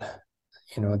just don't,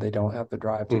 they don't have the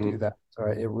drive to do that. So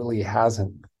it really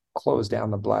hasn't closed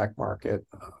down the black market,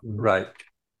 right?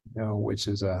 Which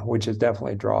is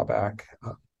definitely a drawback.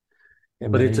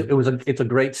 But it's a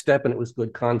great step, and it was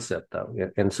good concept though.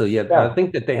 And so I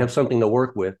think that they have something to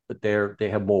work with, but they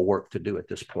have more work to do at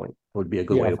this point. It would be a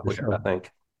good way to put it, I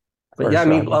think. But I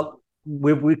mean,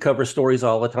 we cover stories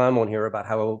all the time on here about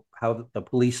how the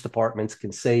police departments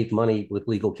can save money with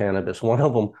legal cannabis. One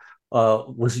of them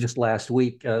was just last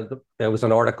week. There was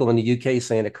an article in the UK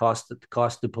saying it cost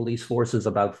the police forces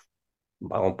about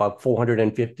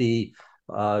 450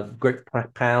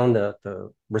 pound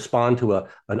to respond to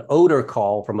an odor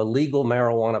call from a legal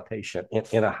marijuana patient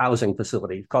in a housing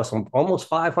facility. It cost them almost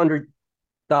 $500.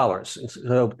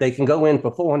 So they can go in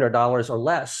for $400 or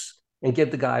less and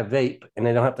give the guy a vape, and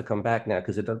they don't have to come back now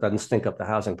because it doesn't stink up the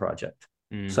housing project.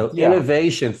 So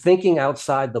innovation, thinking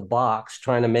outside the box,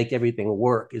 trying to make everything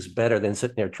work is better than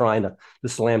sitting there trying to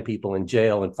slam people in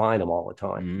jail and fine them all the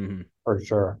time. For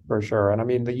sure. And I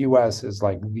mean, the US is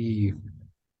like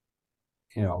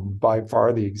by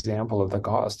far the example of the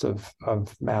cost of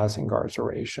mass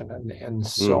incarceration, and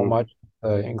so much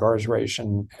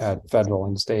incarceration at federal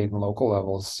and state and local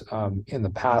levels, in the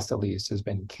past at least, has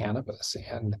been cannabis.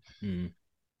 And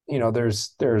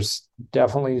there's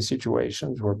definitely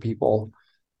situations where people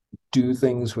do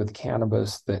things with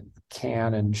cannabis that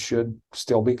can and should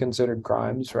still be considered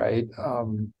crimes, right?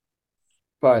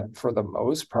 But for the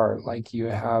most part, like, you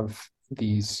have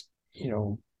these,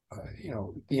 the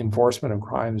enforcement of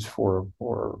crimes for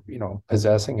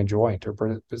possessing a joint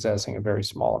or possessing a very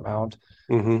small amount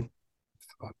of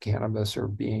cannabis, or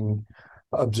being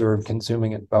observed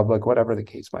consuming it in public, whatever the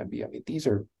case might be. I mean, these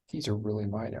are really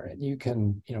minor. And you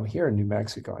can, here in New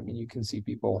Mexico, I mean, you can see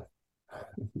people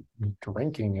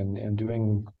drinking and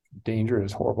doing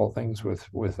dangerous, horrible things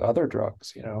with other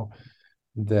drugs,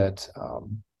 that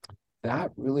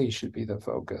that really should be the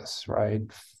focus, right?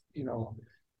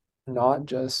 Not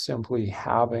just simply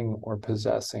having or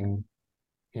possessing,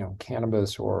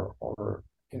 cannabis or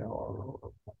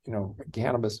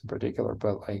cannabis in particular,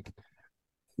 but like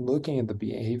looking at the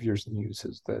behaviors and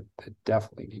uses that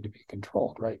definitely need to be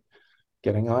controlled, right?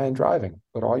 Getting high and driving,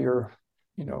 but all your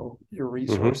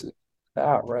resources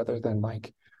that, rather than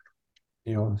like,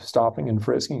 stopping and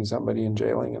frisking somebody and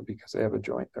jailing them because they have a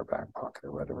joint in their back pocket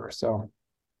or whatever. So,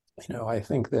 I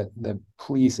think that the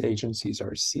police agencies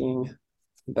are seeing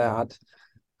that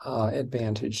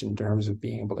advantage in terms of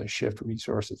being able to shift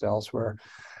resources elsewhere.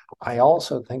 I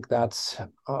also think that's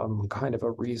kind of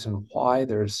a reason why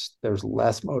there's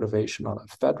less motivation on a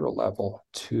federal level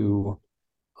to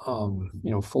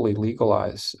fully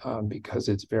legalize, because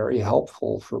it's very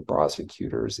helpful for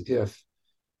prosecutors if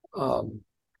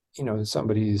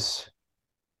somebody's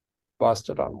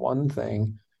busted on one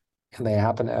thing and they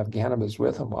happen to have cannabis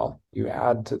with them, well, you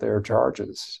add to their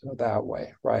charges that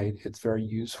way, right? It's very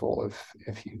useful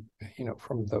if you,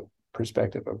 from the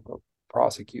perspective of a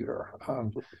prosecutor.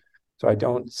 So I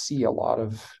don't see a lot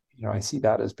of, I see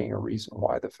that as being a reason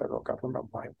why the federal government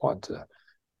might want to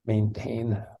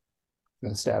maintain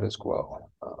the status quo.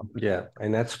 Yeah,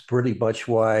 and that's pretty much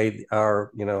why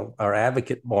our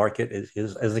advocate market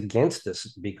is against this,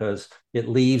 because it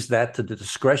leaves that to the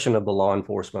discretion of the law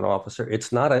enforcement officer.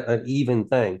 It's not an even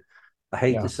thing. I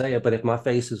hate to say it, but if my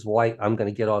face is white, I'm going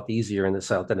to get off easier in the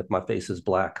South than if my face is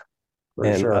black.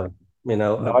 For sure.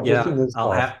 Not just in this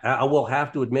I will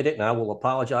have to admit it, and I will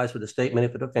apologize for the statement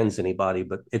if it offends anybody,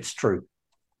 but it's true.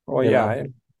 Well, yeah,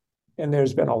 and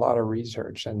there's been a lot of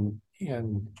research and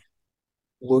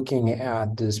looking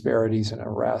at disparities in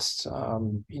arrests.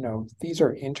 These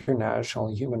are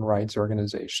international human rights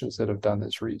organizations that have done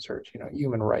this research.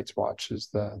 Human Rights Watch is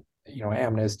the,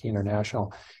 Amnesty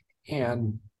International,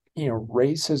 and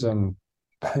racism,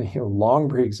 long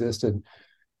pre-existed,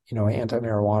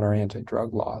 anti-marijuana or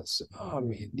anti-drug laws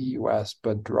in the U.S.,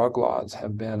 but drug laws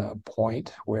have been a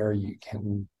point where you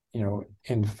can,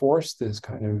 enforce this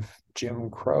kind of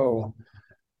Jim Crow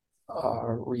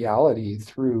reality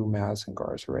through mass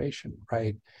incarceration,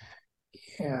 right?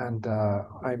 And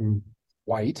I'm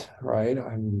white, right?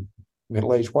 I'm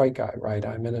middle-aged white guy, right?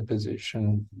 I'm in a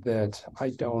position that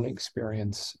I don't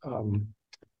experience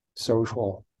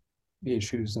social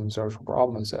issues and social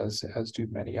problems as do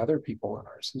many other people in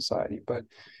our society. But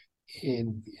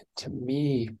to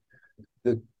me,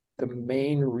 the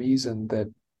main reason that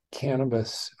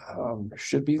cannabis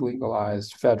should be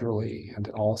legalized federally and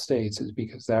in all states is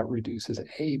because that reduces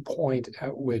a point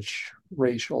at which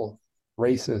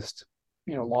racist,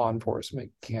 law enforcement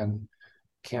can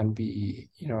be,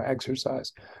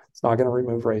 exercised. It's not going to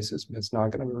remove racism. It's not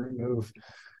going to remove,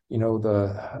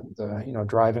 the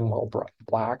driving while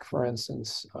black, for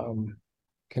instance,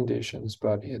 conditions,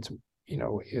 but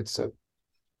it's a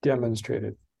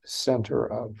demonstrated center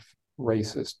of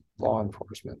racist law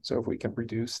enforcement. So if we can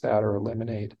reduce that or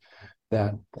eliminate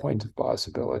that point of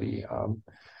possibility,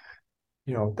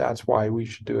 that's why we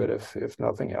should do it if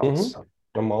nothing else.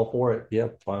 I'm all for it. Yeah,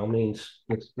 by all means.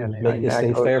 Let's make this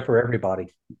thing fair for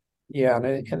everybody. Yeah,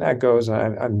 and that goes,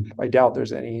 and I doubt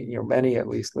there's any, many at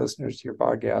least listeners to your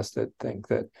podcast that think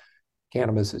that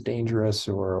cannabis is dangerous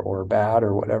or bad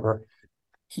or whatever.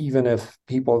 Even if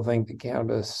people think that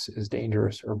cannabis is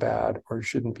dangerous or bad or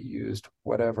shouldn't be used,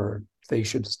 whatever, they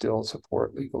should still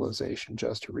support legalization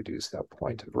just to reduce that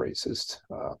point of racist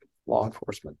law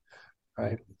enforcement,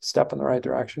 right? Step in the right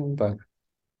direction, but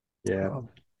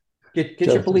get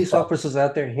your police officers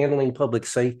out there handling public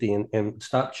safety and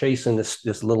stop chasing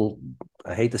this little,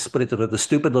 I hate to put it, the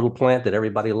stupid little plant that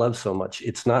everybody loves so much.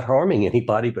 It's not harming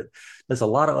anybody, but there's a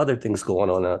lot of other things going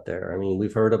on out there. I mean,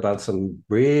 we've heard about some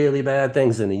really bad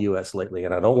things in the U.S. lately,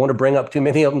 and I don't want to bring up too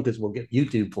many of them because we'll get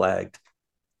YouTube flagged.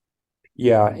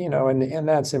 Yeah, and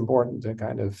that's important to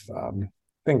kind of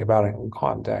think about it in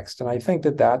context. And I think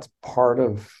that that's part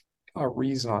of a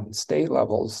reason on state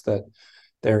levels that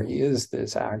there is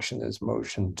this action, this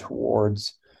motion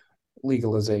towards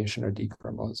legalization or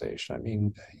decriminalization. I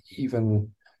mean, even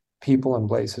people in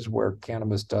places where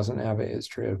cannabis doesn't have a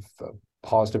history of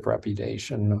positive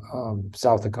reputation,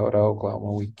 South Dakota,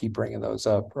 Oklahoma, we keep bringing those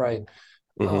up, right?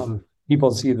 People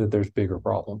see that there's bigger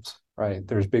problems, right?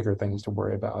 There's bigger things to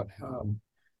worry about,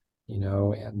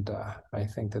 and I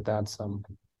think that that's a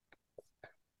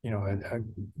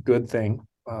good thing.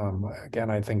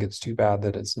 Again, I think it's too bad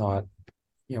that it's not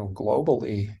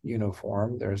globally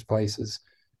uniform. There's places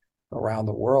around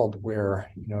the world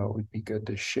where, it would be good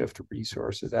to shift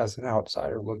resources as an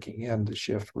outsider looking in to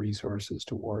shift resources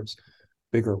towards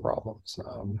bigger problems.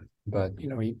 But,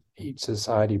 each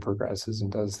society progresses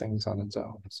and does things on its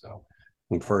own. So,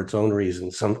 and for its own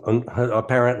reasons,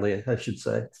 apparently, I should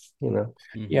say,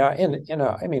 Yeah. And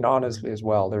I mean, honestly, as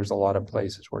well, there's a lot of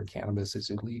places where cannabis is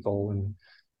illegal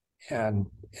and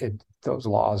those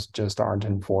laws just aren't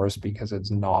enforced because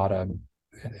it's not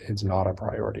a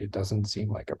priority. It doesn't seem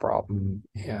like a problem.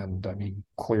 And I mean,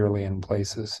 clearly in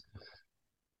places,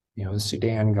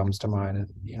 Sudan comes to mind,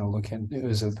 and look at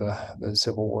news of the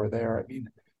civil war there. I mean,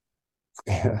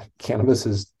 cannabis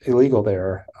is illegal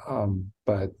there,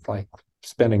 but like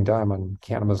spending time on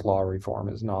cannabis law reform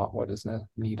is not what is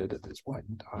needed at this point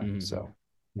in time. So,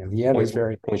 the end is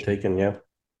very point taken. Yeah.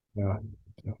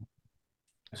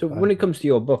 So when it comes to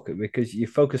your book, because you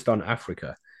focused on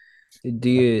Africa, Do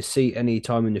you see any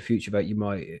time in the future that you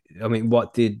might? I mean,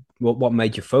 what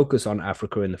made you focus on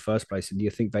Africa in the first place? And do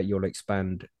you think that you'll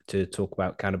expand to talk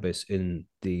about cannabis in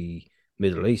the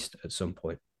Middle East at some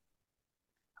point?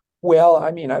 Well,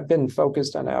 I mean, I've been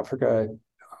focused on Africa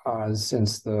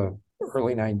since the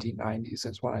early 1990s.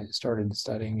 That's when I started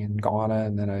studying in Ghana,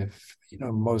 and then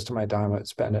most of my time I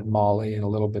spent in Mali and a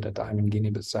little bit of time in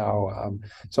Guinea-Bissau.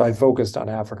 So I focused on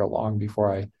Africa long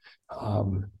before I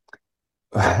um,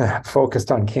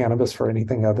 focused on cannabis for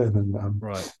anything other than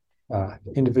Right.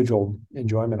 individual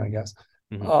enjoyment, I guess.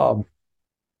 Mm-hmm.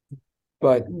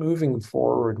 But moving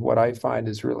forward, what I find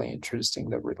is really interesting,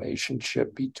 the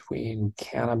relationship between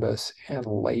cannabis and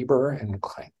labor and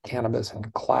cannabis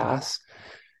and class.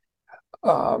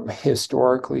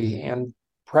 Historically and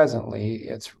presently,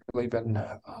 it's really been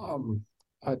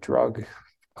a drug,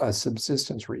 a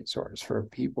subsistence resource for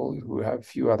people who have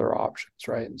few other options,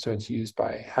 right? And so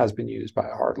has been used by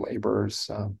hard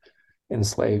laborers,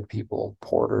 enslaved people,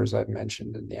 porters, I've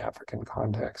mentioned in the African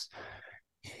context.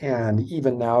 And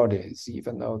even nowadays,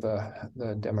 even though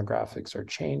the demographics are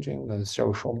changing, the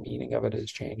social meaning of it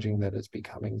is changing, that it's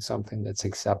becoming something that's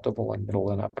acceptable in middle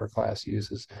and upper class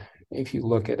uses. If you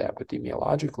look at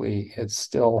epidemiologically, it's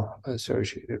still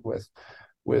associated with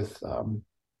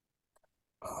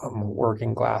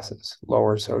working classes,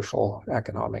 lower social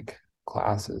economic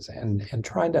classes, and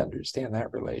trying to understand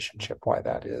that relationship, why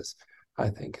that is, I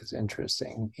think is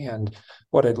interesting. And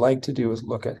what I'd like to do is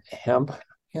look at hemp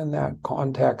in that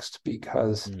context,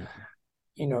 because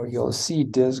you'll see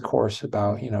discourse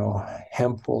about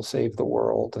hemp will save the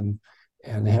world, and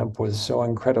hemp was so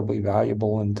incredibly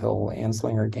valuable until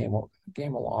Anslinger came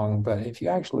along. But if you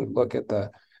actually look at the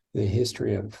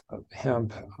history of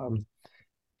hemp,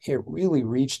 it really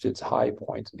reached its high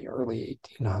point in the early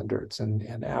 1800s,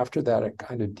 and after that it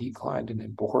kind of declined in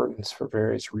importance for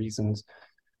various reasons.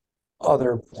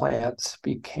 Other plants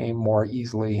became more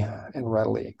easily and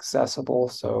readily accessible.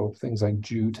 So things like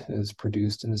jute is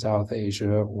produced in South Asia,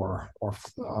 or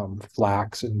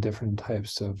flax and different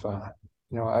types of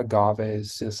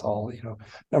agaves, sisal, a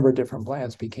number of different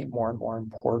plants became more and more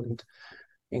important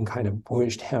and kind of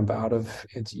pushed hemp out of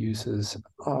its uses.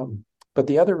 But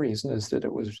the other reason is that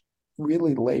it was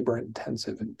really labor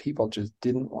intensive and people just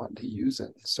didn't want to use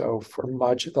it. So for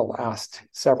much of the last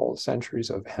several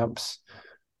centuries of hemp's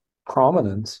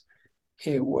prominence,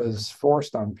 it was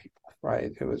forced on people,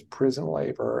 right? It was prison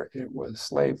labor, it was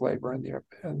slave labor in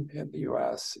the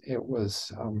US. It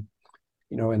was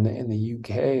in the UK,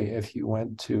 if you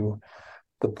went to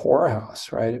the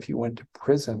poorhouse, right? If you went to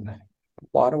prison, a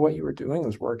lot of what you were doing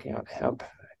was working on hemp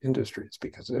industries,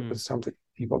 because it was something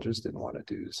people just didn't want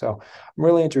to do. So I'm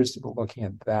really interested in looking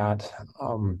at that.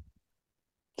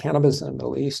 Cannabis in the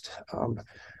Middle East,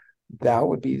 that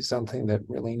would be something that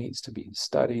really needs to be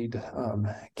studied.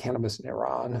 Cannabis in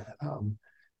Iran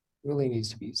really needs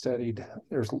to be studied.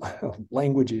 There's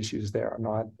language issues there.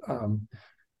 My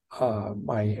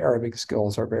Arabic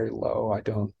skills are very low. I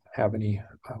don't have any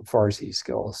Farsi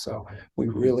skills. So we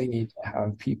really need to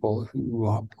have people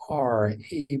who are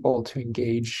able to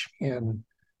engage in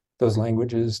those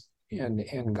languages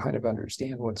and kind of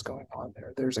understand what's going on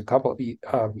there. There's a couple of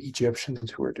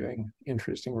Egyptians who are doing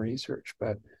interesting research,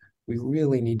 but we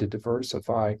really need to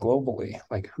diversify globally,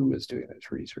 like who is doing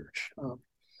this research.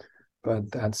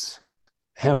 But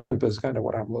hemp is kind of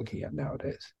what I'm looking at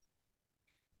nowadays.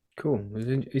 Cool.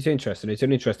 It's interesting. It's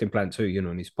an interesting plant too,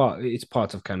 and it's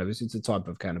part of cannabis. It's a type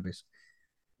of cannabis.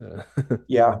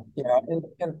 Yeah.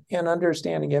 And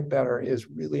understanding it better is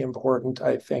really important,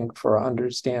 I think, for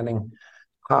understanding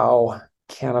how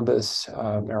cannabis,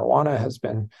 marijuana has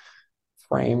been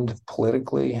framed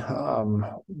politically.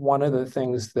 One of the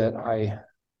things that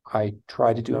I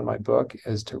try to do in my book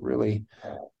is to really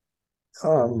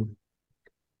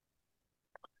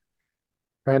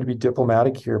trying to be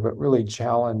diplomatic here, but really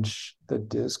challenge the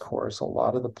discourse, a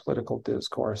lot of the political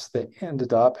discourse that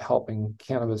ended up helping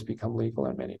cannabis become legal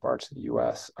in many parts of the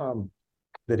US,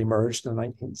 that emerged in the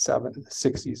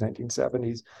 1960s,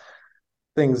 1970s.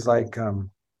 Things like,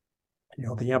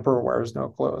 The Emperor Wears No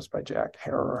Clothes by Jack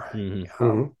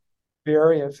Herer.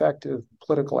 Very effective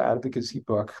political advocacy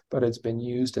book, but it's been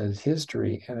used as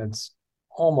history, and it's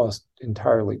almost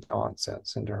entirely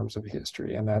nonsense in terms of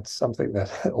history. And that's something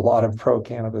that a lot of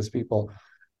pro-cannabis people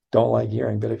don't like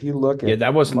hearing. But if you look at...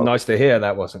 that wasn't nice to hear.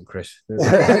 That wasn't, Chris.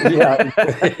 Yeah.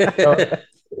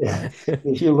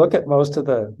 If you look at most of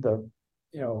the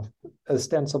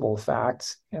ostensible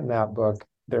facts in that book,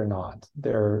 they're not.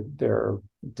 They're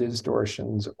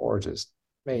distortions or just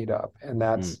made up. And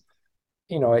that's,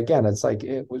 again, it's like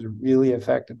it was really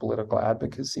effective political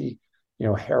advocacy.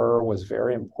 Hair was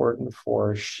very important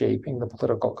for shaping the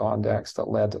political context that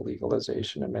led to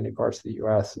legalization in many parts of the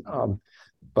U.S.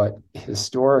 But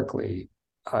historically,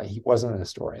 he wasn't a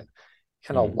historian.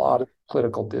 And a lot of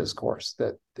political discourse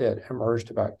that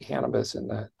emerged about cannabis in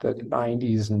the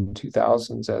 90s and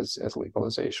 2000s as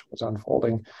legalization was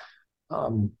unfolding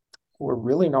were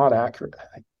really not accurate.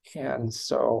 And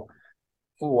so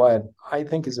what I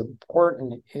think is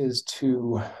important is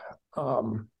to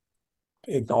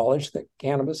acknowledge that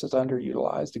cannabis is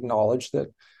underutilized, acknowledge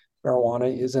that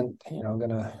marijuana isn't, going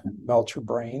to melt your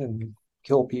brain and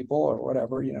kill people or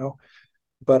whatever,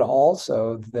 but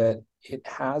also that it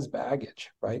has baggage,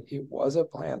 right? It was a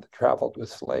plant that traveled with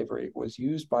slavery. It was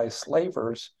used by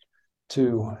slavers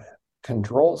to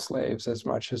control slaves as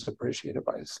much as appreciated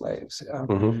by slaves.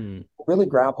 Really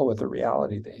grapple with the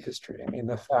reality of the history. I mean,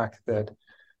 the fact that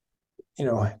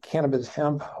cannabis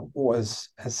hemp was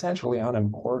essentially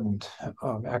unimportant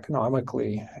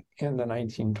economically in the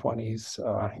 1920s,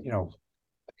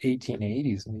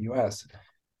 1880s in the U.S.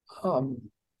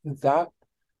 That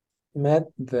meant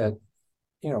that,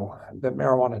 the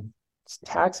Marijuana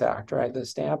Tax Act, right, the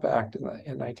Stamp Act in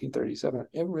 1937,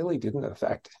 it really didn't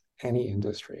affect any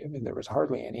industry. I mean, there was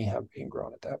hardly any hemp being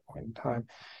grown at that point in time.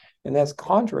 And that's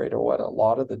contrary to what a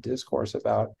lot of the discourse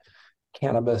about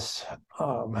cannabis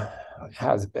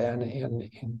has been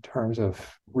in terms of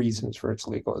reasons for its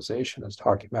legalization, is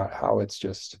talking about how it's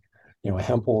just,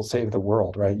 hemp will save the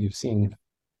world, right? You've seen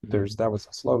that was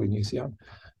a slogan you see on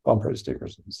bumper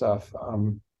stickers and stuff.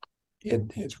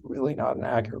 It's really not an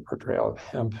accurate portrayal of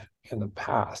hemp in the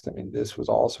past. I mean, this was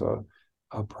also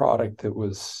a product that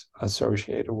was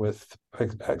associated with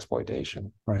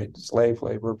exploitation, right? Slave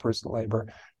labor, prison labor.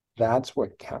 That's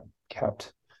what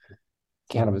kept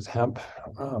cannabis hemp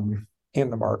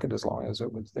in the market as long as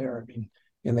it was there. I mean,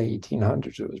 in the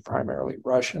 1800s, it was primarily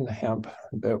Russian hemp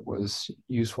that was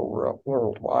useful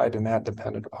worldwide, and that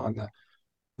depended upon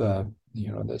the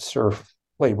serf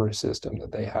labor system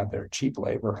that they had. Their cheap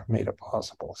labor made it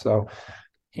possible. So,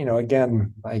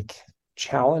 again, like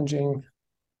challenging,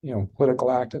 political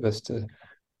activists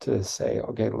to say,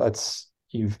 okay,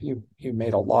 you've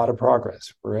made a lot of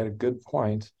progress. We're at a good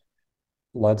point.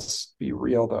 Let's be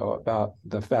real, though, about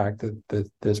the fact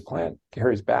that this plant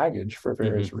carries baggage for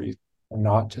various reasons, and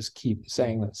not just keep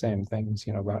saying the same things,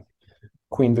 about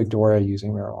Queen Victoria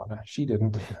using marijuana. She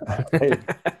didn't.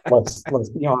 Let's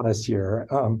be honest here.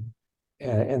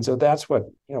 And so that's what,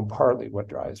 partly what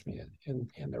drives me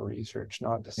in the research,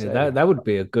 not to say that would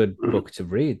be a good book to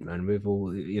read, man, with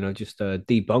all, just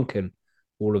debunking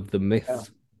all of the myths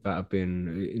that have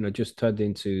been, just turned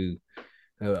into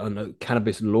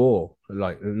cannabis law,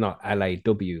 like not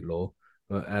LAW law,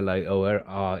 but LAORE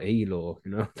law,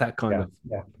 that kind of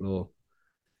law.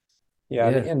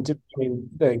 And I mean,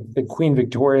 the Queen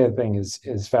Victoria thing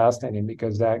is fascinating,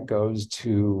 because that goes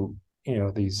to,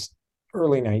 these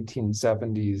early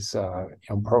 1970s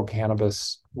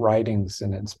pro-cannabis writings,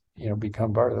 and it's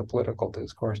become part of the political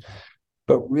discourse.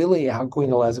 But really, how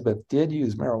Queen Elizabeth did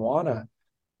use marijuana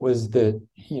was that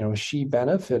she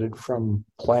benefited from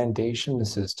plantation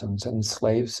systems and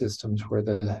slave systems where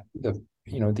the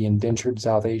indentured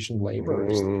South Asian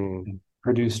laborers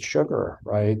produced sugar,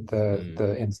 right?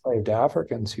 The enslaved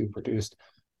Africans who produced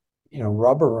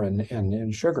rubber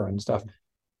and sugar and stuff.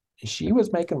 She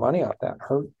was making money off that.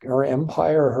 Her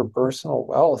empire, her personal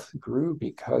wealth grew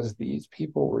because these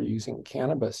people were using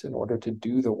cannabis in order to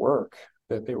do the work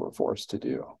that they were forced to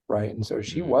do, right? And so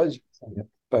she was using it,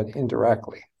 but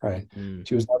indirectly, right?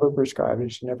 She was never prescribed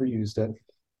and she never used it.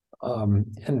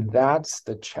 And that's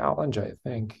the challenge, I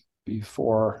think,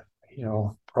 before,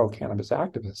 pro-cannabis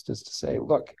activists, is to say,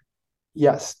 look,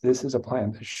 yes, this is a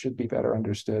plant that should be better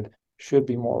understood, should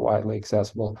be more widely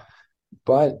accessible,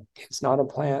 but it's not a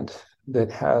plant that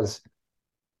has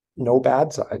no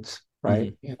bad sides,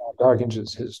 right?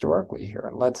 Darkins historically here.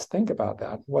 And let's think about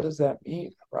that. What does that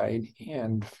mean, right?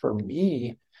 And for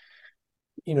me,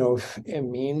 it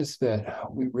means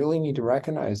that we really need to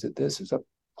recognize that this is a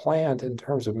plant in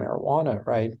terms of marijuana,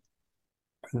 right,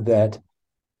 that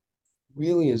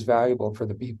really is valuable for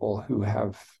the people who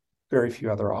have very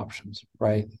few other options,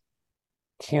 right?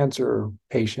 Cancer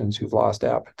patients who've lost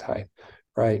appetite,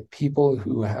 right? People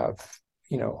who have,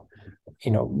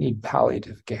 need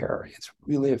palliative care. It's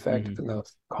really effective in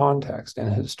those contexts.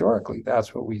 And historically,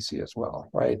 that's what we see as well,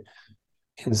 right?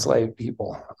 Enslaved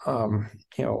people,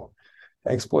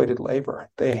 exploited labor.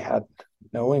 They had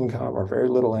no income or very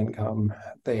little income.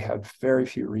 They had very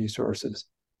few resources.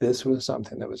 This was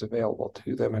something that was available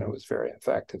to them, and it was very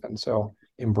effective. And so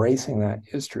embracing that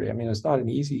history, I mean, it's not an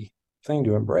easy thing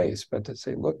to embrace, but to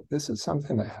say, look, this is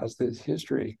something that has this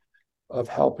history of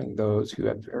helping those who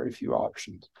had very few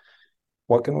options.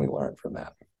 What can we learn from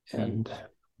that? And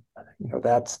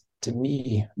that's, to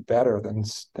me, better than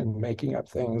making up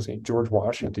things. George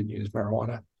Washington used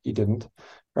marijuana. He didn't,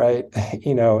 right?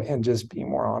 And just being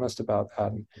more honest about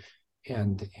that,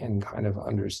 and kind of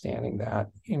understanding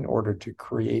that in order to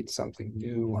create something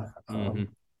new,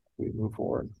 we move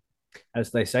forward. As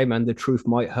they say, man, the truth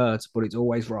might hurt, but it's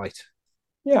always right.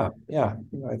 Yeah.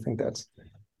 I think that's a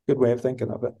good way of thinking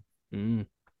of it.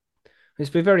 It's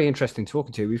been very interesting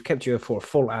talking to you. We've kept you for a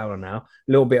full hour now, a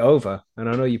little bit over, and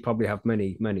I know you probably have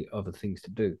many, many other things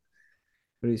to do.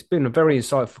 But it's been a very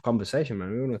insightful conversation,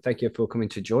 man. We want to thank you for coming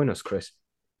to join us, Chris.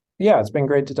 Yeah, it's been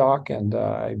great to talk, and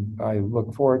I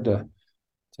look forward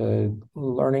to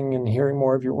learning and hearing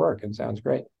more of your work. It sounds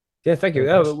great. Yeah, thank you.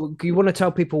 Do you want to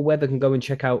tell people where they can go and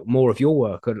check out more of your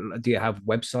work? Or do you have a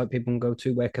website people can go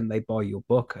to? Where can they buy your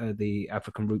book, The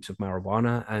African Roots of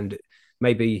Marijuana? And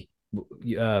maybe will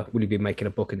you be making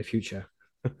a book in the future?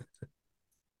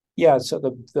 Yeah,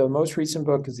 so the most recent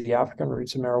book is The African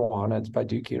Roots of Marijuana. It's by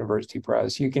Duke University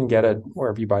Press. You can get it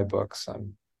wherever you buy books.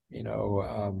 Find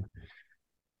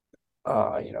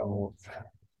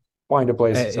a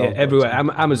place. Everywhere.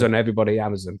 Amazon, everybody,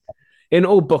 Amazon. In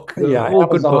all all Amazon,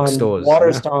 good bookstores.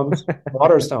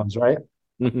 Waterstones, right?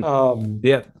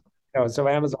 Yeah. So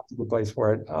Amazon's a good place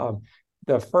for it.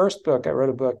 The first book, I wrote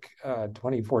a book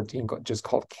 2014 just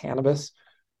called Cannabis.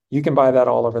 You can buy that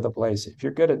all over the place. If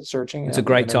you're good at searching. It's a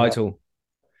great title.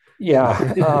 Yeah.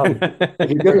 If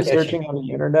you're good at searching on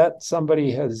the internet,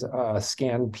 somebody has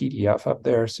scanned PDF up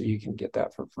there, so you can get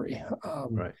that for free.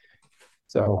 Right.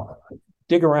 So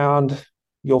dig around,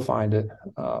 you'll find it.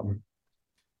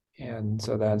 And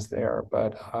so that's there.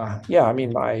 But I'm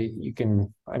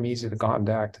easy to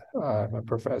contact. I'm a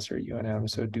professor at UNM,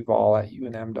 so Duvall at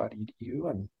unm.edu,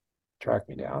 and track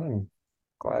me down, and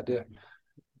glad to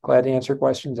answer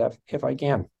questions if I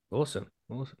can. Awesome.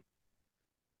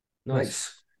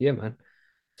 Nice. Yeah, man.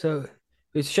 So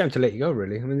it's a shame to let you go,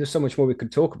 really. I mean, there's so much more we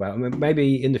could talk about. I mean,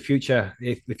 maybe in the future,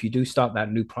 if you do start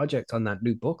that new project on that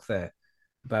new book there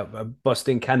about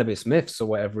busting cannabis myths or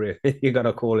whatever you're going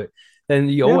to call it, then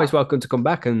you're always welcome to come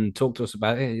back and talk to us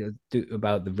about it,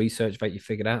 about the research that you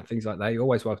figured out, things like that. You're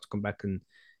always welcome to come back and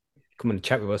come and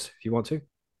chat with us if you want to.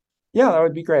 Yeah, that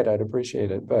would be great. I'd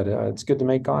appreciate it. But it's good to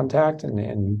make contact,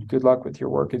 and good luck with your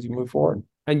work as you move forward.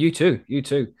 And you too.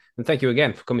 And thank you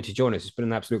again for coming to join us. It's been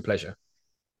an absolute pleasure.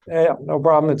 Yeah, no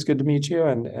problem. It's good to meet you,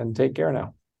 and take care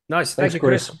now. Nice. Thanks,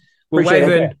 Chris. We're Appreciate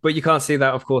waving, it. but you can't see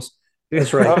that, of course.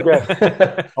 That's right. Okay.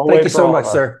 Thank you so much,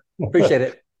 sir. Appreciate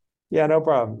it. Yeah, no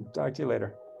problem. Talk to you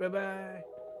later. Bye-bye.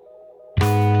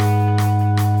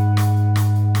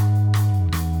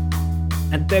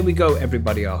 And there we go,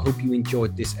 everybody. I hope you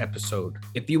enjoyed this episode.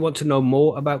 If you want to know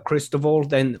more about Chris Duvall,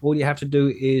 then all you have to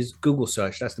do is Google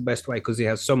search. That's the best way, because he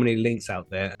has so many links out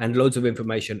there and loads of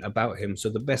information about him. So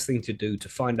the best thing to do to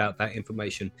find out that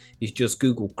information is just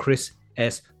Google Chris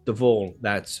S. Duvall.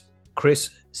 That's Chris,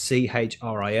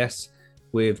 C-H-R-I-S,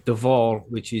 with Duvall,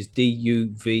 which is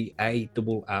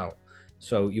D-U-V-A-L-L.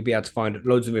 So you'll be able to find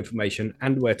loads of information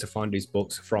and where to find his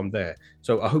books from there.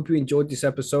 So I hope you enjoyed this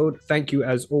episode. Thank you,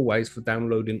 as always, for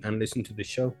downloading and listening to the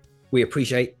show. We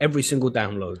appreciate every single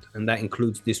download, and that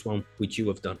includes this one, which you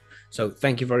have done. So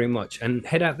thank you very much. And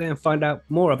head out there and find out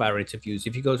more of our interviews.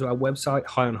 If you go to our website,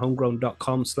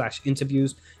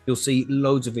 highonhomegrown.com/interviews, you'll see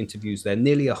loads of interviews there,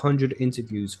 nearly 100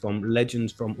 interviews from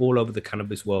legends from all over the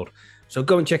cannabis world. So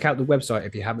go and check out the website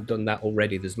if you haven't done that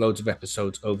already. There's loads of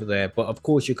episodes over there. But of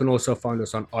course, you can also find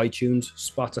us on iTunes,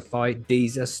 Spotify,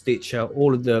 Deezer, Stitcher,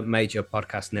 all of the major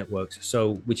podcast networks.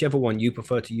 So whichever one you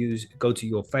prefer to use, go to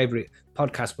your favorite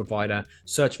podcast provider,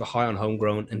 search for High on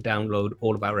Homegrown, and download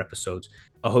all of our episodes.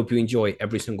 I hope you enjoy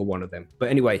every single one of them. But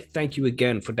anyway, thank you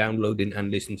again for downloading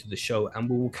and listening to the show. And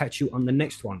we will catch you on the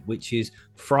next one, which is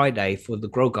Friday, for the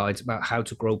grow guides about how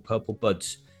to grow purple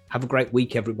buds. Have a great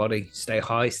week, everybody. Stay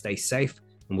high, stay safe,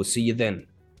 and we'll see you then.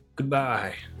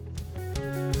 Goodbye.